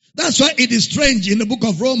 That's why it is strange in the book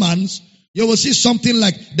of Romans, you will see something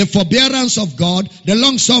like the forbearance of God, the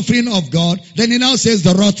long suffering of God, then he now says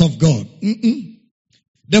the wrath of God.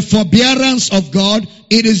 The forbearance of God,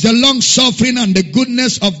 it is the long suffering and the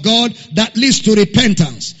goodness of God that leads to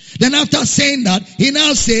repentance. Then after saying that, he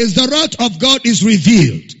now says the wrath of God is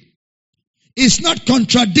revealed. It's not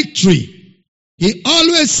contradictory. He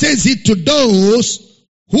always says it to those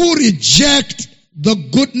who reject the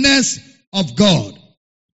goodness of God.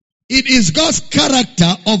 It is God's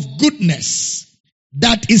character of goodness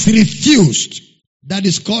that is refused. That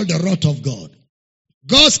is called the wrath of God.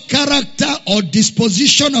 God's character or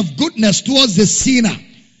disposition of goodness towards the sinner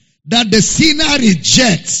that the sinner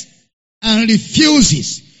rejects and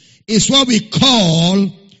refuses is what we call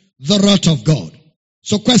the wrath of God.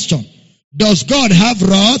 So question, does God have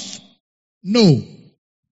wrath? No.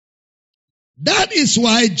 That is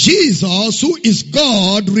why Jesus, who is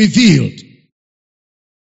God, revealed.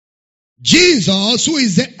 Jesus, who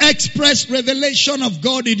is the express revelation of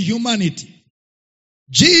God in humanity.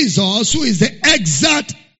 Jesus, who is the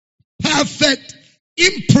exact, perfect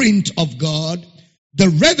imprint of God, the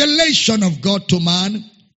revelation of God to man,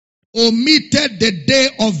 omitted the day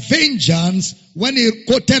of vengeance when he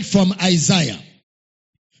quoted from Isaiah.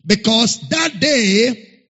 Because that day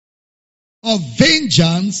of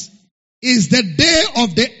vengeance is the day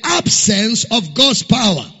of the absence of God's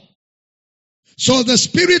power. So the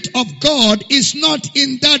Spirit of God is not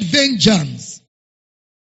in that vengeance.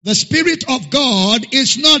 The Spirit of God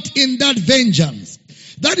is not in that vengeance.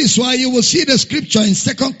 That is why you will see the scripture in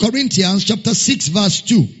 2 Corinthians chapter 6 verse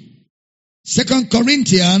 2. 2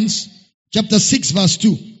 Corinthians chapter 6 verse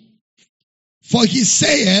 2. For he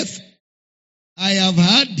saith, I have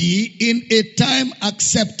had thee in a time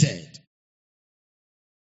accepted,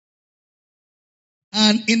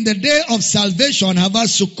 and in the day of salvation have I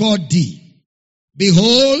succored thee.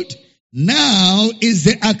 Behold, now is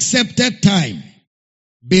the accepted time.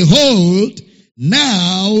 Behold,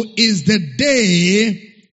 now is the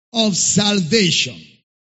day of salvation.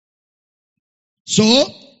 So,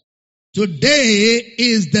 today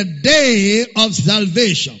is the day of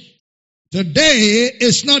salvation. Today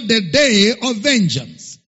is not the day of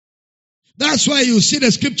vengeance. That's why you see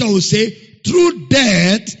the scripture will say, through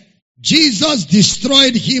death, Jesus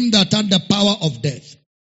destroyed him that had the power of death.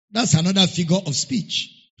 That's another figure of speech.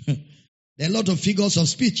 There are a lot of figures of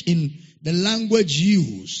speech in the language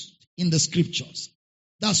used in the scriptures.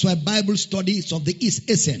 That's why Bible study is of the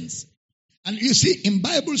essence. And you see, in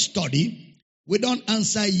Bible study, we don't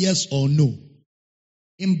answer yes or no.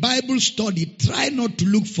 In Bible study, try not to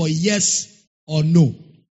look for yes or no.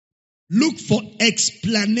 Look for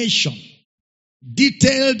explanation,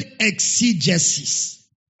 detailed exegesis.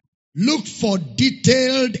 Look for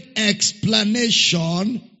detailed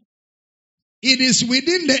explanation. It is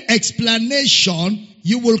within the explanation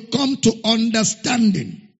you will come to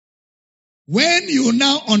understanding. When you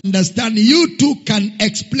now understand, you too can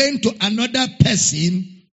explain to another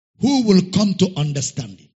person who will come to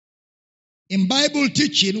understanding. In Bible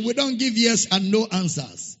teaching, we don't give yes and no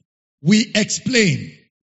answers. We explain.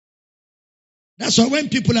 That's why when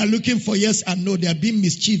people are looking for yes and no, they are being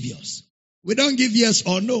mischievous. We don't give yes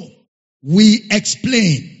or no. We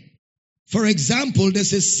explain. For example,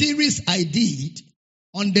 there's a series I did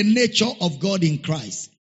on the nature of God in Christ.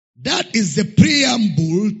 That is the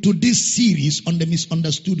preamble to this series on the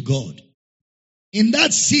misunderstood God. In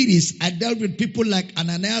that series, I dealt with people like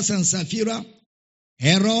Ananias and Sapphira,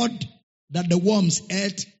 Herod, that the worms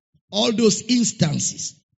ate, all those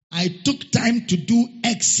instances. I took time to do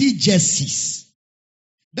exegesis.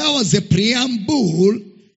 That was a preamble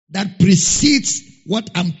that precedes what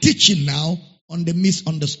I'm teaching now on the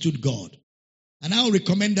misunderstood God. And I will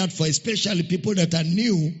recommend that for especially people that are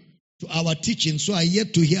new to our teaching, so are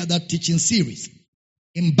yet to hear that teaching series.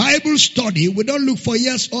 In Bible study, we don't look for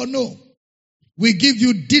yes or no. We give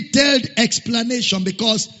you detailed explanation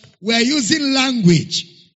because we are using language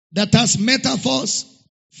that has metaphors,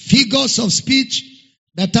 figures of speech,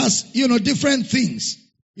 that has, different things,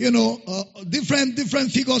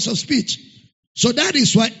 different figures of speech. So that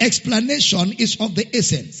is why explanation is of the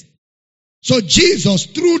essence. So Jesus,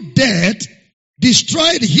 through death,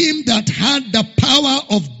 destroyed him that had the power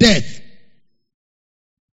of death.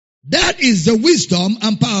 That is the wisdom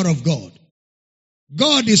and power of God.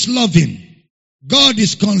 God is loving. God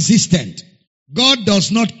is consistent. God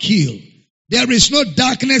does not kill. There is no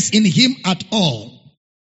darkness in him at all.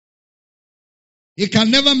 He can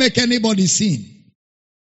never make anybody sin.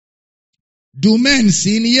 Do men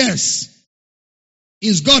sin? Yes.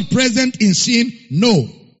 Is God present in sin? No.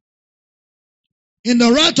 In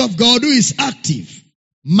the wrath of God, who is active?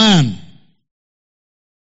 Man.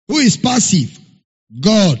 Who is passive?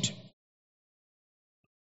 God.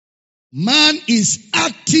 Man is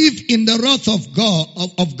active in the wrath of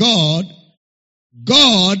God.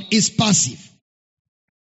 God is passive.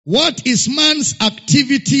 What is man's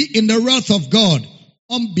activity in the wrath of God?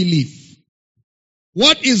 Unbelief.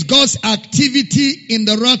 What is God's activity in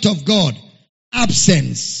the wrath of God?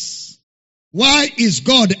 Absence. Why is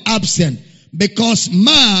God absent? Because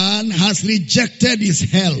man has rejected his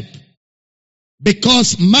help.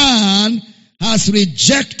 Because man has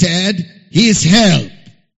rejected his help.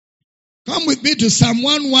 Come with me to Psalm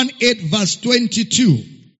 118 verse 22.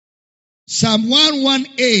 Psalm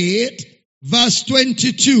 118 verse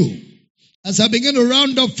 22. As I begin to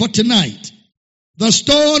round up for tonight. The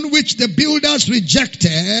stone which the builders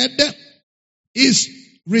rejected is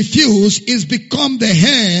refused is become the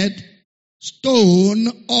head stone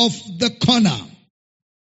of the corner.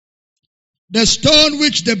 The stone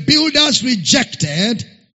which the builders rejected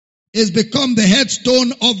is become the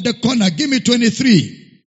headstone of the corner. Give me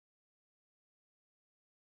 23.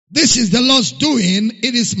 This is the Lord's doing.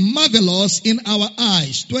 It is marvelous in our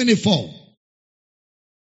eyes. 24.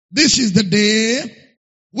 This is the day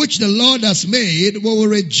which the Lord has made. We will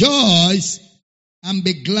rejoice and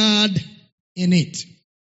be glad in it.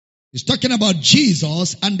 He's talking about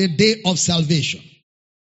Jesus and the day of salvation.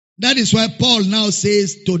 That is why Paul now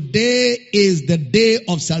says, today is the day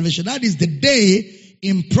of salvation. That is the day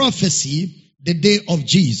in prophecy, the day of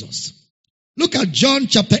Jesus. Look at John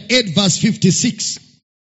chapter 8 verse 56.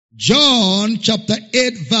 John chapter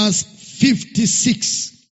 8 verse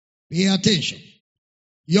 56. Pay attention.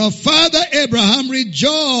 Your father Abraham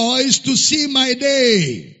rejoiced to see my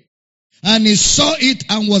day, and he saw it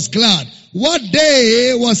and was glad. What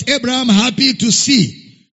day was Abraham happy to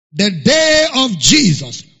see? The day of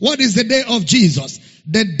Jesus. What is the day of Jesus?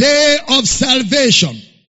 The day of salvation.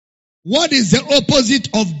 What is the opposite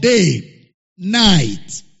of day?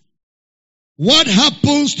 Night. What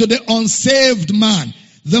happens to the unsaved man?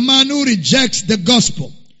 The man who rejects the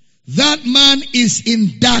gospel. That man is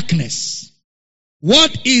in darkness.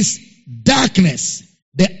 What is darkness?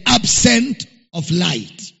 The absence of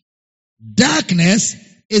light. Darkness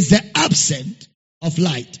is the absence of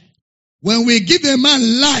light. When we give a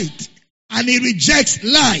man light and he rejects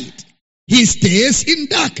light, he stays in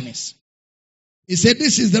darkness. He said,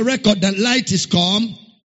 this is the record that light is come,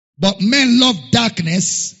 but men love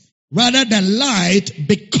darkness rather than light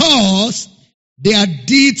because their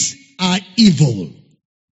deeds are evil.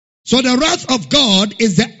 So the wrath of God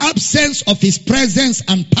is the absence of his presence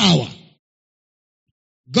and power.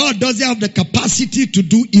 God doesn't have the capacity to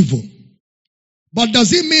do evil. But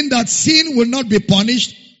does it mean that sin will not be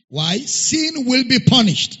punished? Why? Sin will be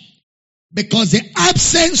punished. Because the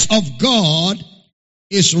absence of God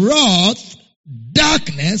is wrath,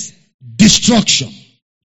 darkness, destruction.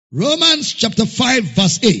 Romans chapter 5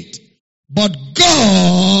 verse 8. But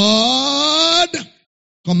God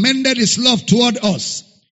commended his love toward us,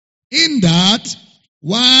 in that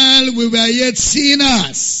while we were yet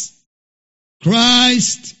sinners,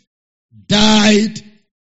 Christ died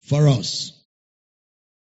for us.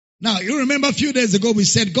 Now, you remember a few days ago we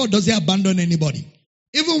said God doesn't abandon anybody.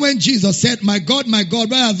 Even when Jesus said, my God,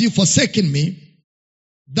 why have you forsaken me?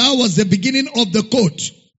 That was the beginning of the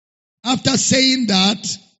quote. After saying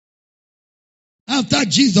that, after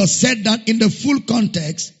Jesus said that in the full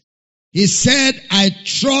context, he said, I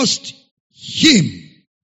trust him,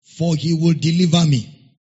 for he will deliver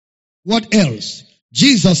me. What else?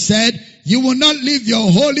 Jesus said, you will not leave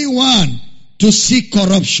your Holy One to seek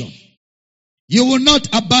corruption. You will not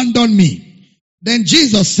abandon me. Then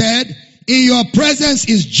Jesus said, in your presence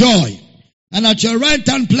is joy, and at your right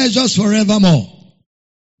hand pleasures forevermore.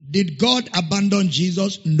 Did God abandon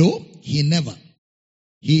Jesus? No, he never.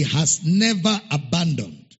 He has never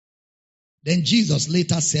abandoned. Then Jesus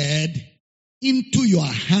later said, into your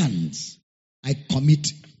hands I commit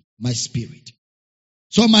my spirit.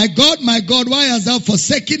 So my God, why hast thou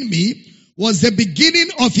forsaken me? Was the beginning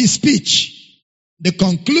of his speech. The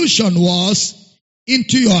conclusion was,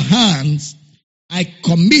 into your hands I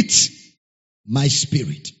commit my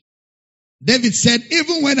spirit. David said,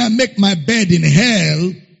 even when I make my bed in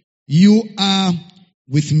hell, you are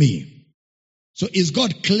with me. So is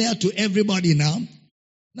God clear to everybody now?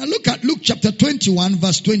 Now look at Luke chapter 21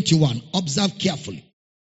 verse 21. Observe carefully.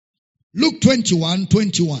 Luke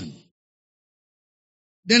 21:21.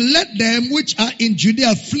 Then let them which are in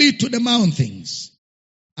Judea flee to the mountains,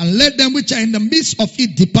 and let them which are in the midst of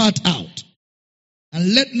it depart out,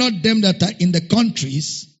 and let not them that are in the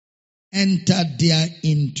countries enter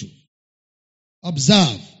thereinto.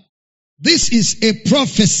 Observe. This is a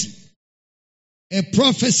prophecy. A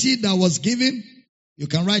prophecy that was given. You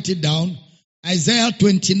can write it down. Isaiah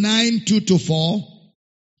 29, 2-4.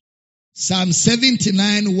 Psalm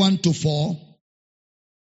 79, 1-4.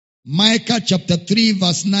 Micah chapter 3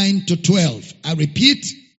 verse 9-12. I repeat.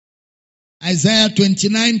 Isaiah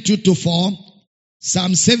 29, 2-4.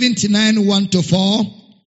 Psalm 79, 1-4.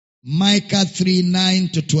 Micah 3,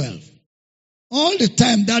 9-12. All the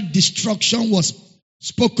time that destruction was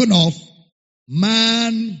spoken of,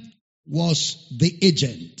 man was the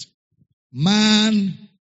agent. Man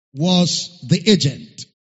was the agent.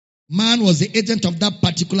 Man was the agent of that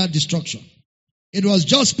particular destruction. It was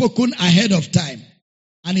just spoken ahead of time,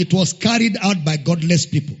 and it was carried out by godless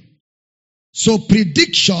people. So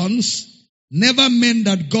predictions never meant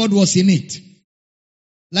that God was in it.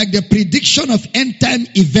 Like the prediction of end time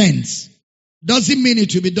events doesn't mean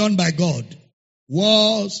it will be done by God.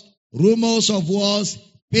 Wars, rumors of wars,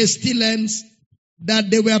 pestilence,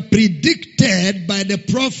 that they were predicted by the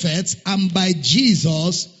prophets and by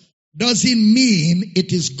Jesus doesn't mean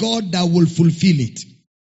it is God that will fulfill it.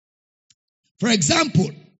 For example,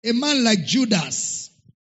 a man like Judas,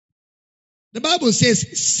 the Bible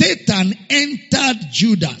says Satan entered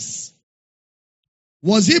Judas.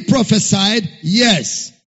 Was he prophesied?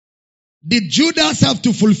 Yes. Did Judas have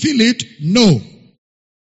to fulfill it? No.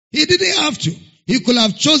 He didn't have to. He could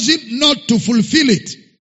have chosen not to fulfill it.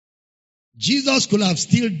 Jesus could have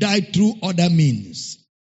still died through other means.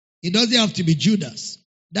 It doesn't have to be Judas.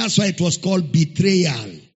 That's why it was called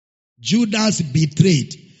betrayal. Judas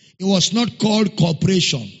betrayed. It was not called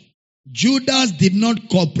cooperation. Judas did not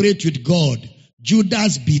cooperate with God.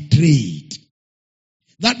 Judas betrayed.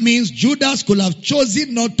 That means Judas could have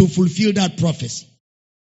chosen not to fulfill that prophecy.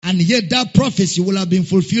 And yet that prophecy will have been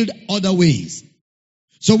fulfilled other ways.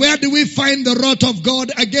 So where do we find the wrath of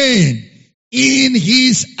God again? In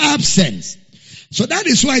his absence. So that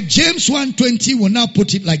is why James 1:20 will now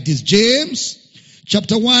put it like this. James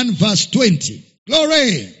chapter 1 verse 20.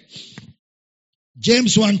 Glory.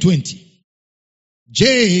 James 1:20.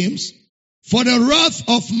 James, for the wrath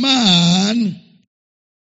of man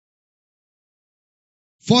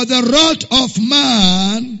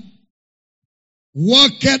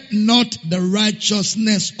worketh not the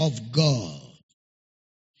righteousness of God.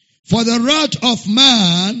 For the wrath of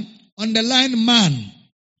man, underline man.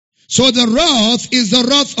 So the wrath is the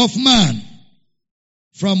wrath of man.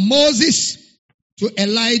 From Moses to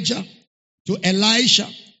Elijah to Elisha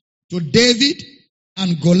to David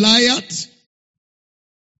and Goliath.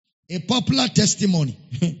 A popular testimony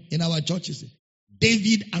in our churches.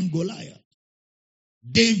 David and Goliath.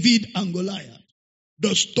 David and Goliath.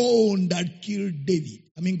 The stone that killed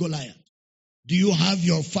Goliath. Do you have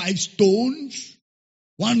your 5 stones?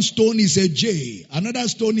 One stone is a J, another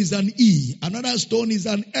stone is an E, another stone is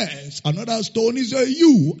an S, another stone is a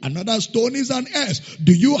U, another stone is an S.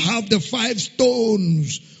 Do you have the 5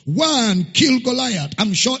 stones? One killed Goliath.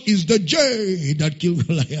 I'm sure it's the J that killed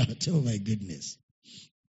Goliath. Oh my goodness.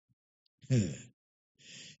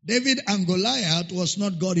 David and Goliath was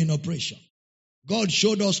not God in operation. God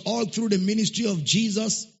showed us all through the ministry of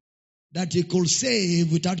Jesus that he could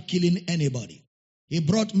save without killing anybody. He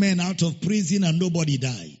brought men out of prison and nobody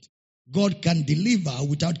died. God can deliver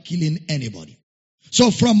without killing anybody.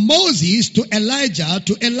 So from Moses to Elijah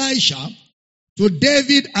to Elisha to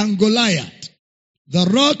David and Goliath, the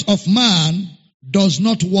wrath of man does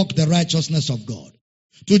not work the righteousness of God.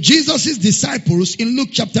 To Jesus' disciples in Luke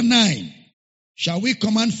chapter 9, shall we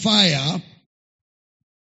command fire?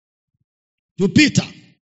 To Peter,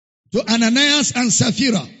 to Ananias and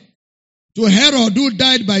Sapphira, to Herod who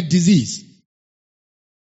died by disease.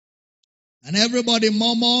 And everybody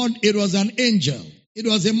murmured it was an angel. It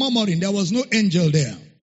was a murmuring. There was no angel there.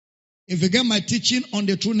 If you get my teaching on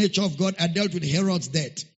the true nature of God, I dealt with Herod's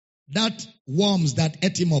death. That worms that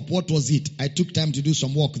ate him up, what was it? I took time to do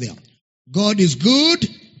some work there. God is good.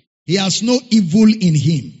 He has no evil in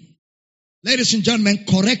him. Ladies and gentlemen,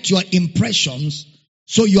 correct your impressions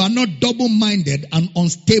so you are not double-minded and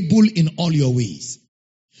unstable in all your ways.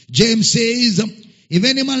 James says, if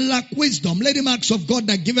any man lack wisdom, let him ask of God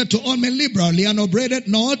that giveth to all men liberally and upbraideth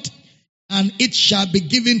not, and it shall be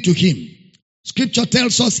given to him. Scripture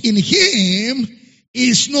tells us in him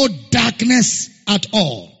is no darkness at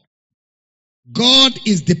all. God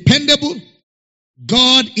is dependable.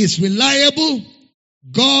 God is reliable.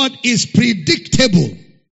 God is predictable.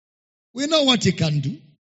 We know what he can do.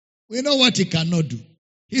 We know what he cannot do.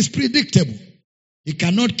 He's predictable. He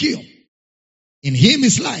cannot kill. In him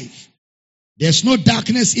is life. There's no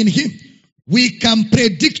darkness in him. We can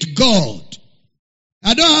predict God.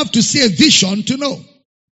 I don't have to see a vision to know.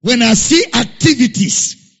 When I see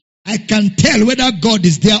activities, I can tell whether God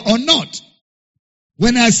is there or not.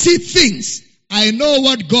 When I see things, I know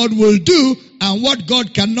what God will do and what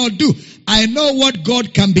God cannot do. I know what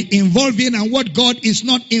God can be involved in and what God is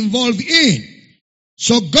not involved in.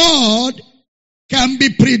 So God can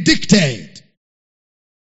be predicted.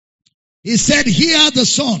 He said, hear the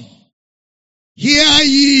Son. Hear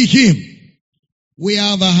ye him. We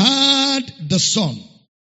have heard the Son.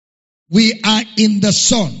 We are in the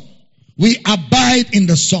Son. We abide in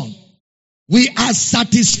the Son. We are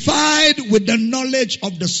satisfied with the knowledge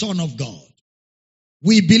of the Son of God.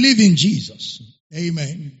 We believe in Jesus.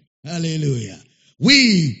 Amen. Hallelujah.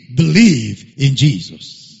 We believe in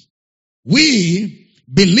Jesus. We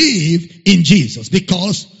believe in Jesus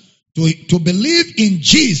because to believe in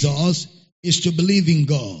Jesus is to believe in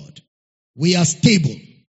God. We are stable.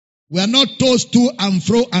 We are not tossed to and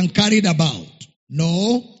fro and carried about.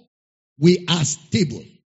 No, we are stable.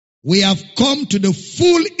 We have come to the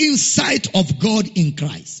full insight of God in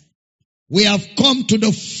Christ. We have come to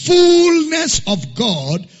the fullness of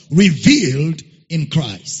God revealed in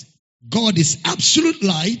Christ. God is absolute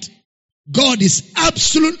light. God is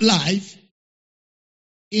absolute life.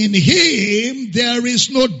 In him there is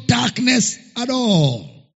no darkness at all.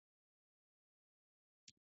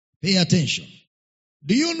 Pay attention.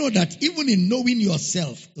 Do you know that even in knowing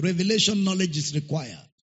yourself, revelation knowledge is required?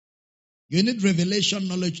 You need revelation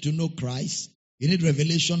knowledge to know Christ. You need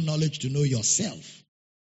revelation knowledge to know yourself.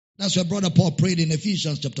 That's why Brother Paul prayed in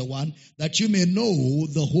Ephesians chapter 1, that you may know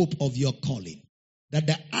the hope of your calling. That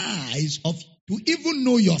the eyes of, to even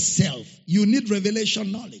know yourself, you need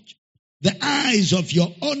revelation knowledge. The eyes of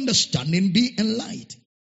your understanding be enlightened.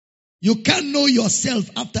 You can't know yourself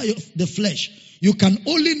after the flesh. You can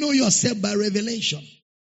only know yourself by revelation.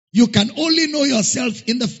 You can only know yourself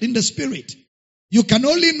in the spirit. You can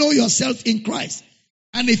only know yourself in Christ.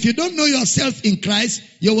 And if you don't know yourself in Christ,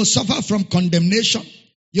 you will suffer from condemnation.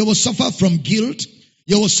 You will suffer from guilt.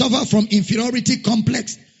 You will suffer from inferiority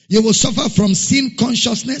complex. You will suffer from sin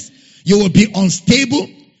consciousness. You will be unstable.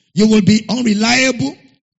 You will be unreliable.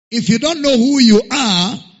 If you don't know who you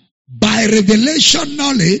are, by revelation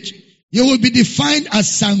knowledge, you will be defined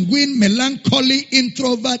as sanguine, melancholy,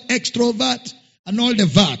 introvert, extrovert, and all the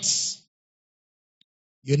vats.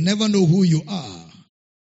 You never know who you are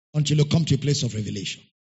until you come to a place of revelation.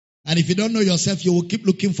 And if you don't know yourself, you will keep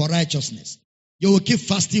looking for righteousness. You will keep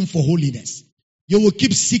fasting for holiness. You will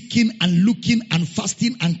keep seeking and looking and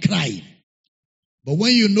fasting and crying. But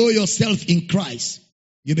when you know yourself in Christ,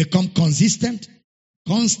 you become consistent,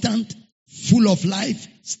 constant, full of life,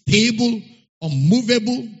 stable,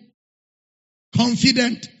 unmovable,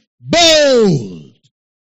 confident, bold.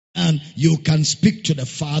 And you can speak to the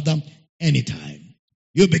Father anytime.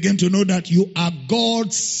 You begin to know that you are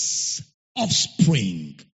God's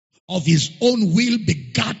offspring. Of his own will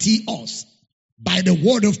begat he us by the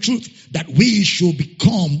word of truth, that we should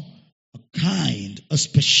become a kind, a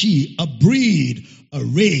species, a breed, a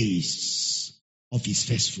race of his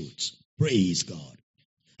first fruits. Praise God.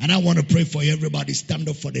 And I want to pray for everybody. Stand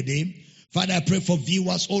up for the day. Father, I pray for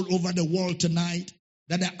viewers all over the world tonight,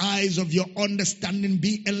 that the eyes of your understanding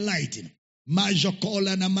be enlightened.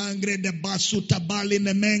 Majokola na mangre de basuta bali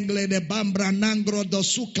ne mengle de bambra nangro do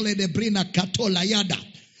sukle de brina katola yada.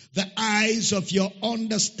 The eyes of your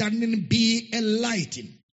understanding be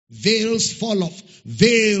enlightened. Veils fall off.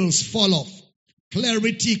 Veils fall off.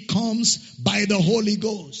 Clarity comes by the Holy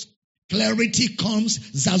Ghost. Clarity comes.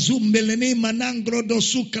 Zazum melene manangro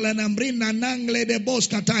dosukla nambrina nangle de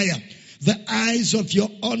boskataya. The eyes of your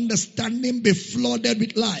understanding be flooded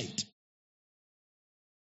with light,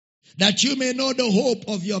 that you may know the hope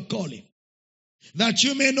of your calling, that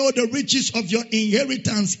you may know the riches of your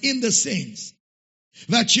inheritance in the saints,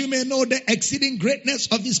 that you may know the exceeding greatness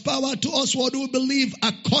of his power to us who believe,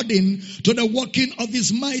 according to the working of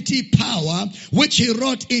his mighty power, which he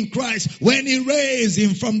wrought in Christ when he raised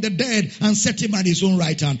him from the dead and set him at his own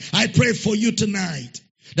right hand. I pray for you tonight,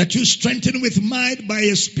 that you strengthen with might by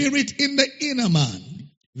a spirit in the inner man.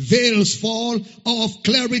 Veils fall off,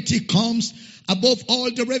 clarity comes. Above all,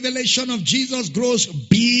 the revelation of Jesus grows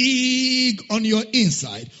big on your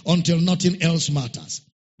inside until nothing else matters.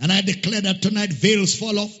 And I declare that tonight veils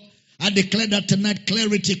fall off. I declare that tonight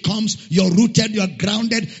clarity comes. You're rooted, you're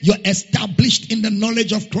grounded, you're established in the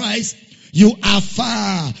knowledge of Christ. You are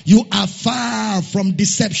far from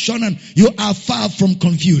deception, and you are far from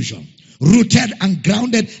confusion. Rooted and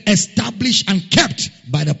grounded, established and kept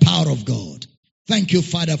by the power of God. Thank you,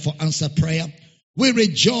 Father, for answered prayer. We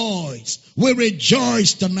rejoice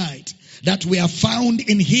tonight that we are found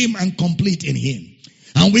in him and complete in him.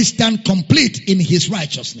 And we stand complete in his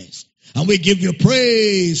righteousness. And we give you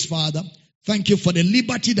praise, Father. Thank you for the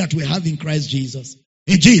liberty that we have in Christ Jesus.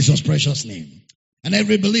 In Jesus' precious name. And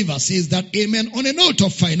every believer says that amen on a note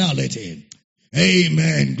of finality.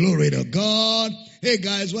 Amen. Glory to God. Hey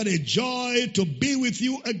guys, what a joy to be with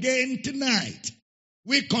you again tonight.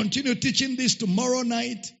 We continue teaching this tomorrow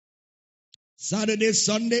night, Saturday,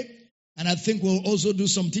 Sunday. And I think we'll also do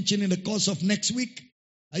some teaching in the course of next week.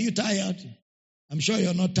 Are you tired? I'm sure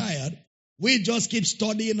you're not tired. We just keep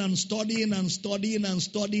studying and studying and studying and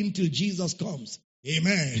studying till Jesus comes.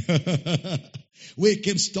 Amen. We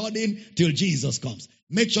keep studying till Jesus comes.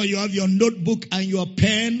 Make sure you have your notebook and your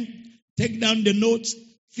pen. Take down the notes.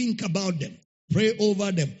 Think about them. Pray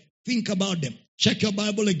over them. Think about them. Check your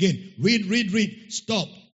Bible again. Read. Stop.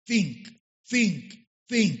 Think.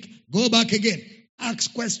 Go back again.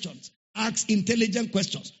 Ask questions. Ask intelligent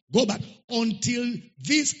questions. Go back until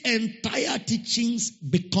these entire teachings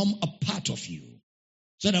become a part of you.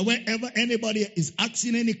 So that whenever anybody is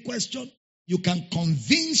asking any question, you can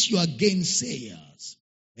convince your gainsayers.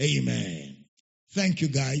 Amen. Thank you,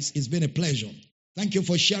 guys. It's been a pleasure. Thank you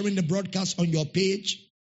for sharing the broadcast on your page.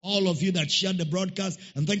 All of you that shared the broadcast.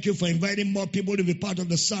 And thank you for inviting more people to be part of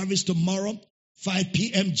the service tomorrow. 5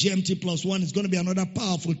 p.m. GMT plus 1 is going to be another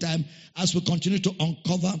powerful time as we continue to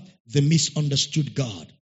uncover the misunderstood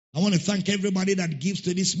God. I want to thank everybody that gives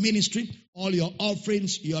to this ministry. All your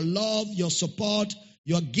offerings, your love, your support,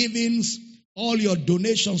 your givings, all your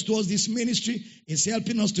donations towards this ministry is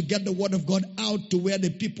helping us to get the word of God out to where the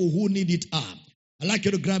people who need it are. I'd like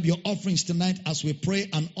you to grab your offerings tonight as we pray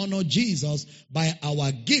and honor Jesus by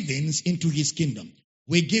our givings into his kingdom.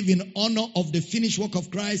 We give in honor of the finished work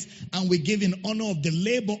of Christ, and we give in honor of the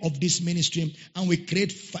labor of this ministry, and we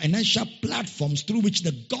create financial platforms through which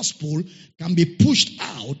the gospel can be pushed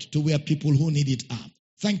out to where people who need it are.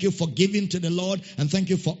 Thank you for giving to the Lord, and thank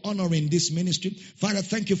you for honoring this ministry. Father,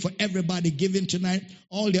 thank you for everybody giving tonight,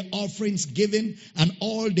 all the offerings given and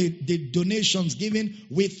all the donations given.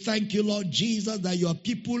 We thank you, Lord Jesus, that your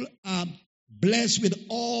people are blessed with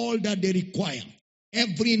all that they require.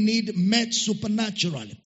 Every need met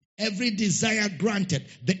supernaturally. Every desire granted.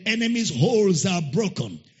 The enemy's holes are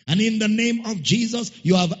broken. And in the name of Jesus,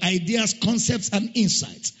 you have ideas, concepts, and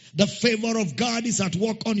insights. The favor of God is at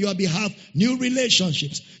work on your behalf. New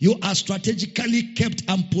relationships. You are strategically kept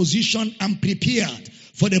and positioned and prepared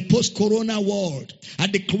for the post-corona world. I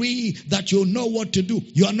decree that you know what to do.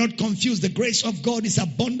 You are not confused. The grace of God is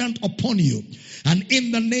abundant upon you. And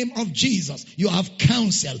in the name of Jesus, you have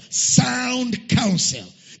counsel, sound counsel.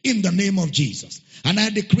 in the name of Jesus. And I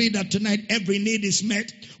decree that tonight every need is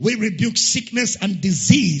met. We rebuke sickness and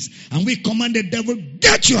disease, and we command the devil,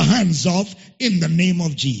 get your hands off in the name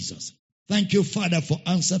of Jesus. Thank you, Father, for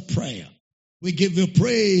answered prayer. We give you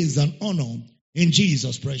praise and honor in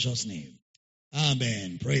Jesus' precious name.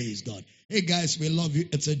 Amen. Praise God. Hey guys, we love you.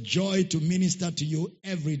 It's a joy to minister to you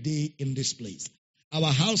every day in this place. Our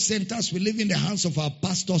house centers, we live in the hands of our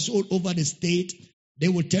pastors all over the state. They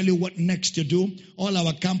will tell you what next to do. All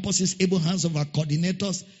our campuses, able hands of our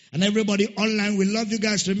coordinators, and everybody online. We love you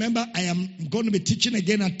guys. Remember, I am going to be teaching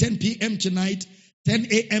again at 10 p.m. tonight, 10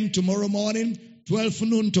 a.m. tomorrow morning, 12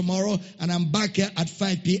 noon tomorrow, and I'm back here at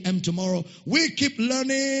 5 p.m. tomorrow. We keep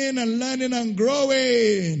learning and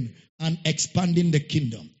growing and expanding the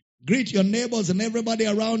kingdom. Greet your neighbors and everybody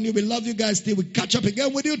around you. We love you guys. Till we catch up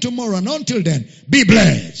again with you tomorrow. And until then, be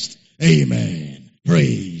blessed. Amen.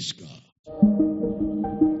 Praise God.